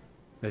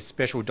 the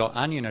special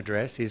 .onion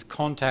address, is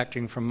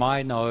contacting from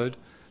my node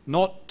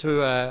not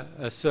to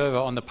a server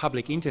on the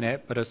public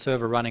internet, but a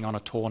server running on a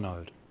Tor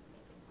node.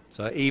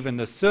 So even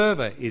the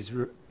server is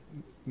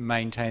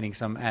maintaining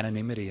some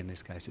anonymity in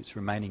this case. It's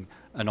remaining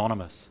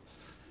anonymous.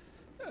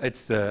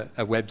 It's a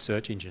web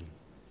search engine.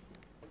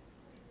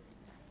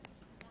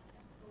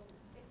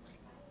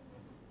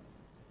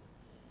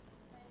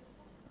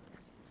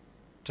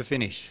 To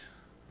finish,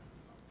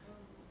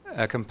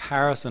 a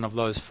comparison of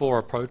those four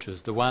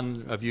approaches. The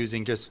one of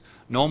using just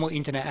normal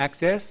internet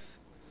access,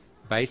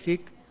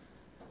 basic,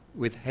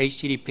 with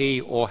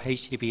HTTP or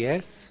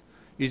HTTPS,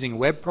 using a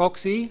web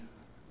proxy,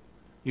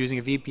 using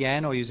a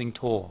VPN, or using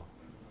Tor.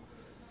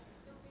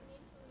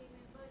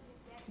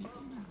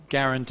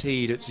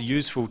 Guaranteed it's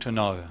useful to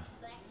know,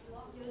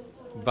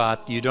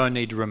 but you don't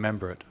need to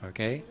remember it,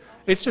 okay?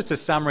 It's just a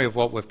summary of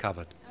what we've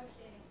covered.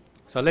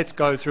 So let's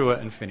go through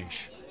it and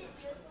finish.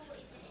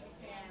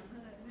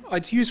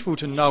 It's useful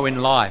to know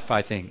in life,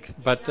 I think,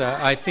 but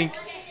I think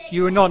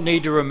you will not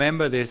need to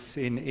remember this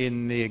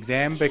in the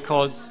exam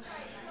because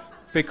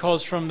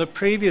from the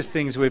previous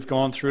things we've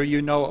gone through,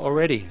 you know it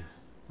already,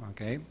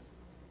 okay?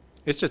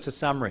 It's just a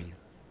summary.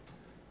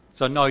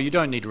 So no, you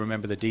don't need to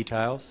remember the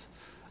details.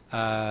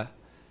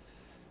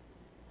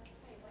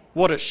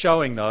 What it's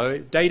showing though,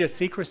 data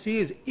secrecy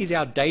is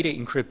our data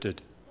encrypted?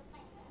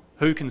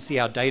 Who can see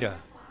our data?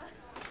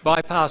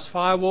 Bypass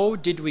firewall,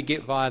 did we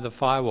get via the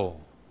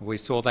firewall? We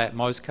saw that in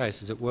most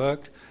cases it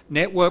worked.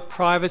 Network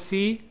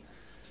privacy,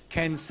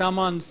 can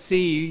someone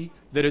see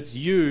that it's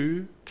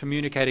you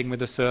communicating with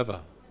the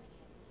server?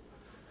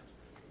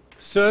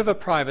 Server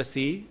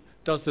privacy,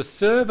 does the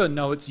server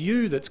know it's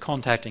you that's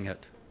contacting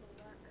it?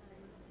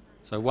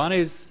 So one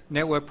is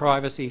network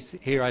privacy.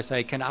 Here I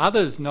say, can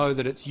others know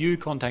that it's you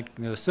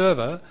contacting the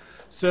server?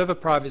 Server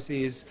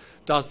privacy is,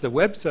 does the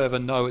web server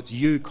know it's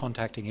you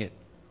contacting it?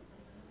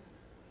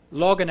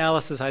 Log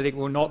analysis, I think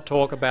we'll not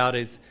talk about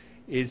is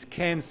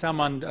can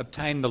someone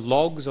obtain the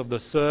logs of the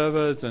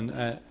servers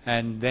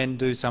and then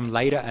do some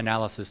later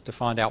analysis to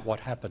find out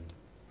what happened?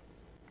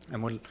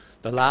 And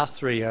the last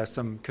three are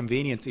some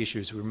convenience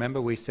issues.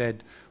 Remember, we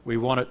said we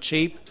want it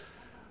cheap,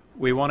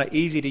 we want it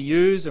easy to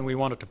use, and we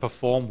want it to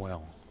perform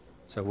well.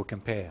 So we'll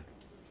compare.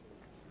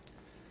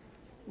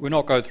 We'll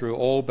not go through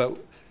all, but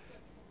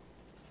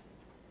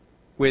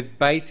with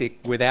basic,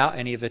 without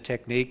any of the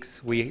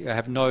techniques, we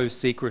have no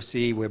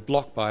secrecy, we're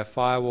blocked by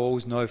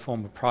firewalls, no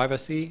form of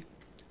privacy.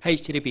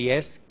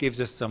 HTTPS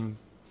gives us some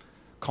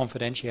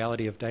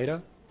confidentiality of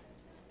data.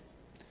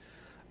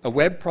 A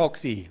web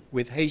proxy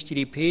with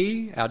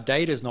HTTP, our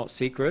data is not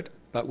secret,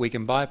 but we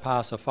can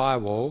bypass a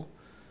firewall.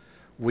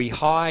 We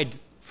hide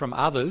from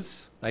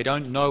others. They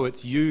don't know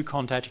it's you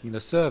contacting the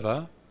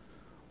server,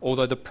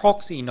 although the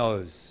proxy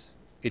knows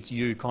it's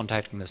you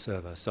contacting the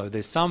server. So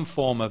there's some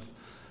form of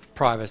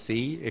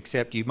privacy,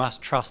 except you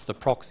must trust the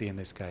proxy in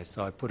this case.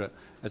 So I put it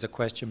as a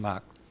question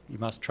mark. You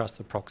must trust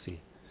the proxy.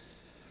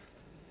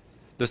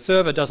 The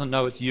server doesn't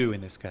know it's you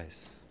in this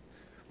case.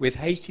 With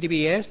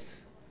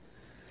HTTPS,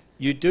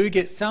 you do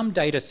get some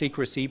data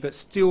secrecy, but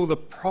still the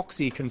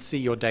proxy can see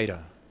your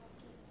data.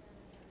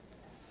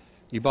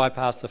 You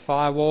bypass the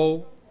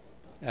firewall.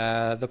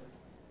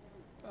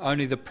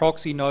 Only the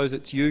proxy knows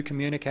it's you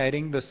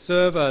communicating. The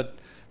server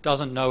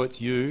doesn't know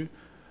it's you.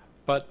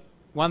 But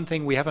one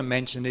thing we haven't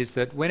mentioned is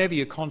that whenever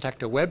you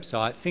contact a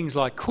website, things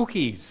like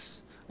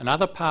cookies and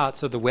other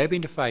parts of the web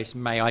interface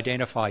may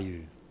identify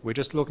you. We're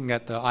just looking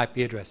at the IP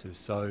addresses.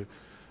 So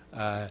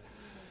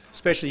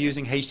especially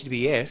using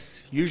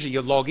HTTPS, usually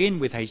you log in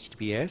with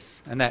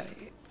HTTPS and that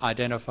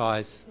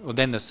identifies, or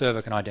then the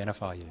server can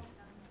identify you.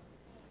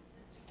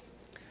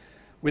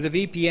 With a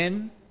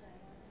VPN,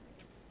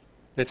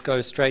 let's go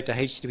straight to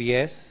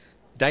HTTPS.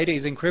 Data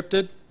is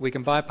encrypted. We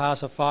can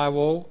bypass a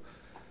firewall.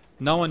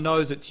 No one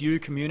knows it's you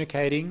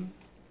communicating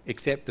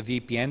except the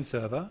VPN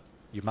server.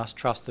 You must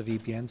trust the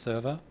VPN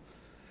server.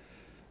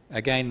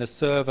 Again, the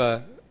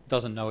server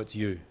doesn't know it's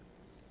you.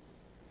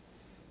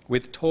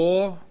 With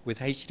Tor, with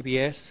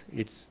HTTPS,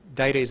 its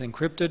data is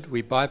encrypted.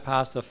 We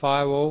bypass the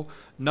firewall.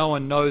 No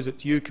one knows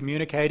it's you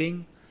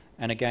communicating.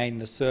 And again,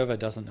 the server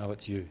doesn't know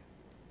it's you.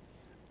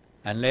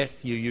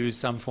 Unless you use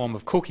some form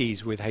of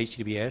cookies with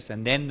HTTPS,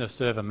 and then the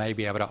server may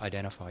be able to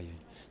identify you.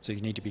 So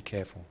you need to be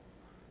careful.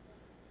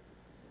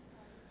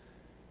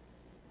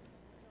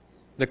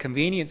 The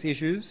convenience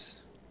issues,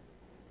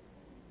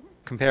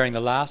 comparing the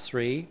last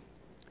three,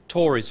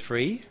 Tor is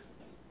free.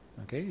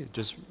 Okay,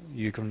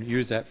 you can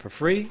use that for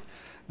free.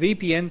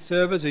 VPN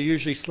servers are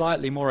usually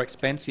slightly more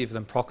expensive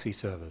than proxy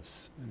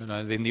servers.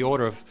 In the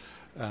order of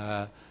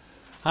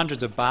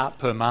hundreds of baht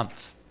per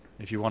month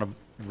if you want to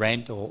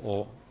rent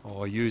or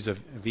use a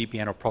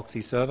VPN or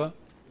proxy server.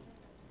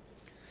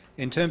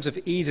 In terms of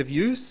ease of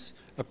use,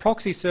 a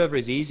proxy server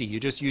is easy. You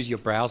just use your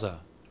browser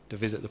to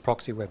visit the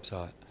proxy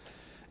website.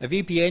 A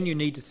VPN, you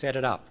need to set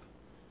it up.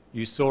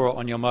 You saw it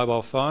on your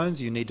mobile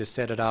phones. You need to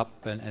set it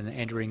up and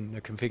entering the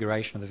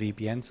configuration of the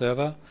VPN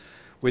server.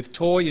 With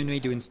Tor, you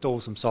need to install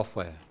some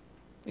software.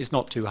 It's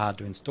not too hard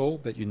to install,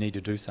 but you need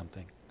to do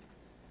something.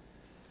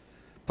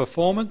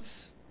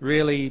 Performance,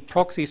 really,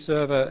 proxy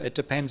server, it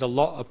depends a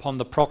lot upon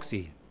the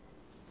proxy.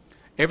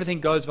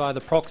 Everything goes via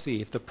the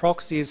proxy. If the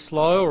proxy is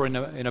slow or in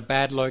a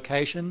bad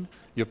location,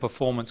 your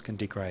performance can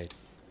degrade.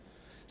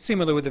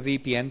 Similar with the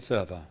VPN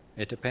server.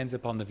 It depends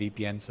upon the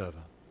VPN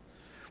server.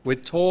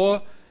 With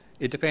Tor,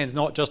 it depends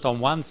not just on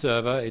one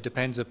server, it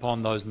depends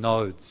upon those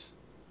nodes.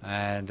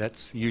 And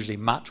that's usually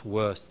much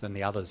worse than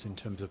the others in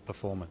terms of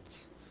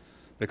performance,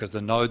 because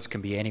the nodes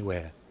can be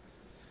anywhere.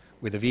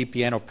 With a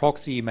VPN or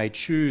proxy, you may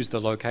choose the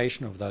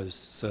location of those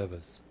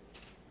servers.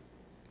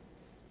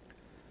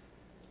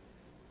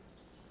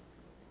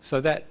 So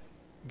that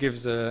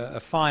gives a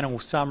final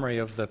summary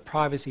of the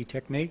privacy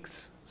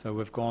techniques. So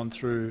we've gone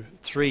through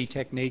 3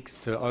 techniques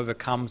to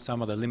overcome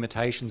some of the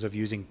limitations of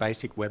using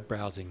basic web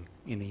browsing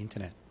in the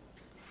internet.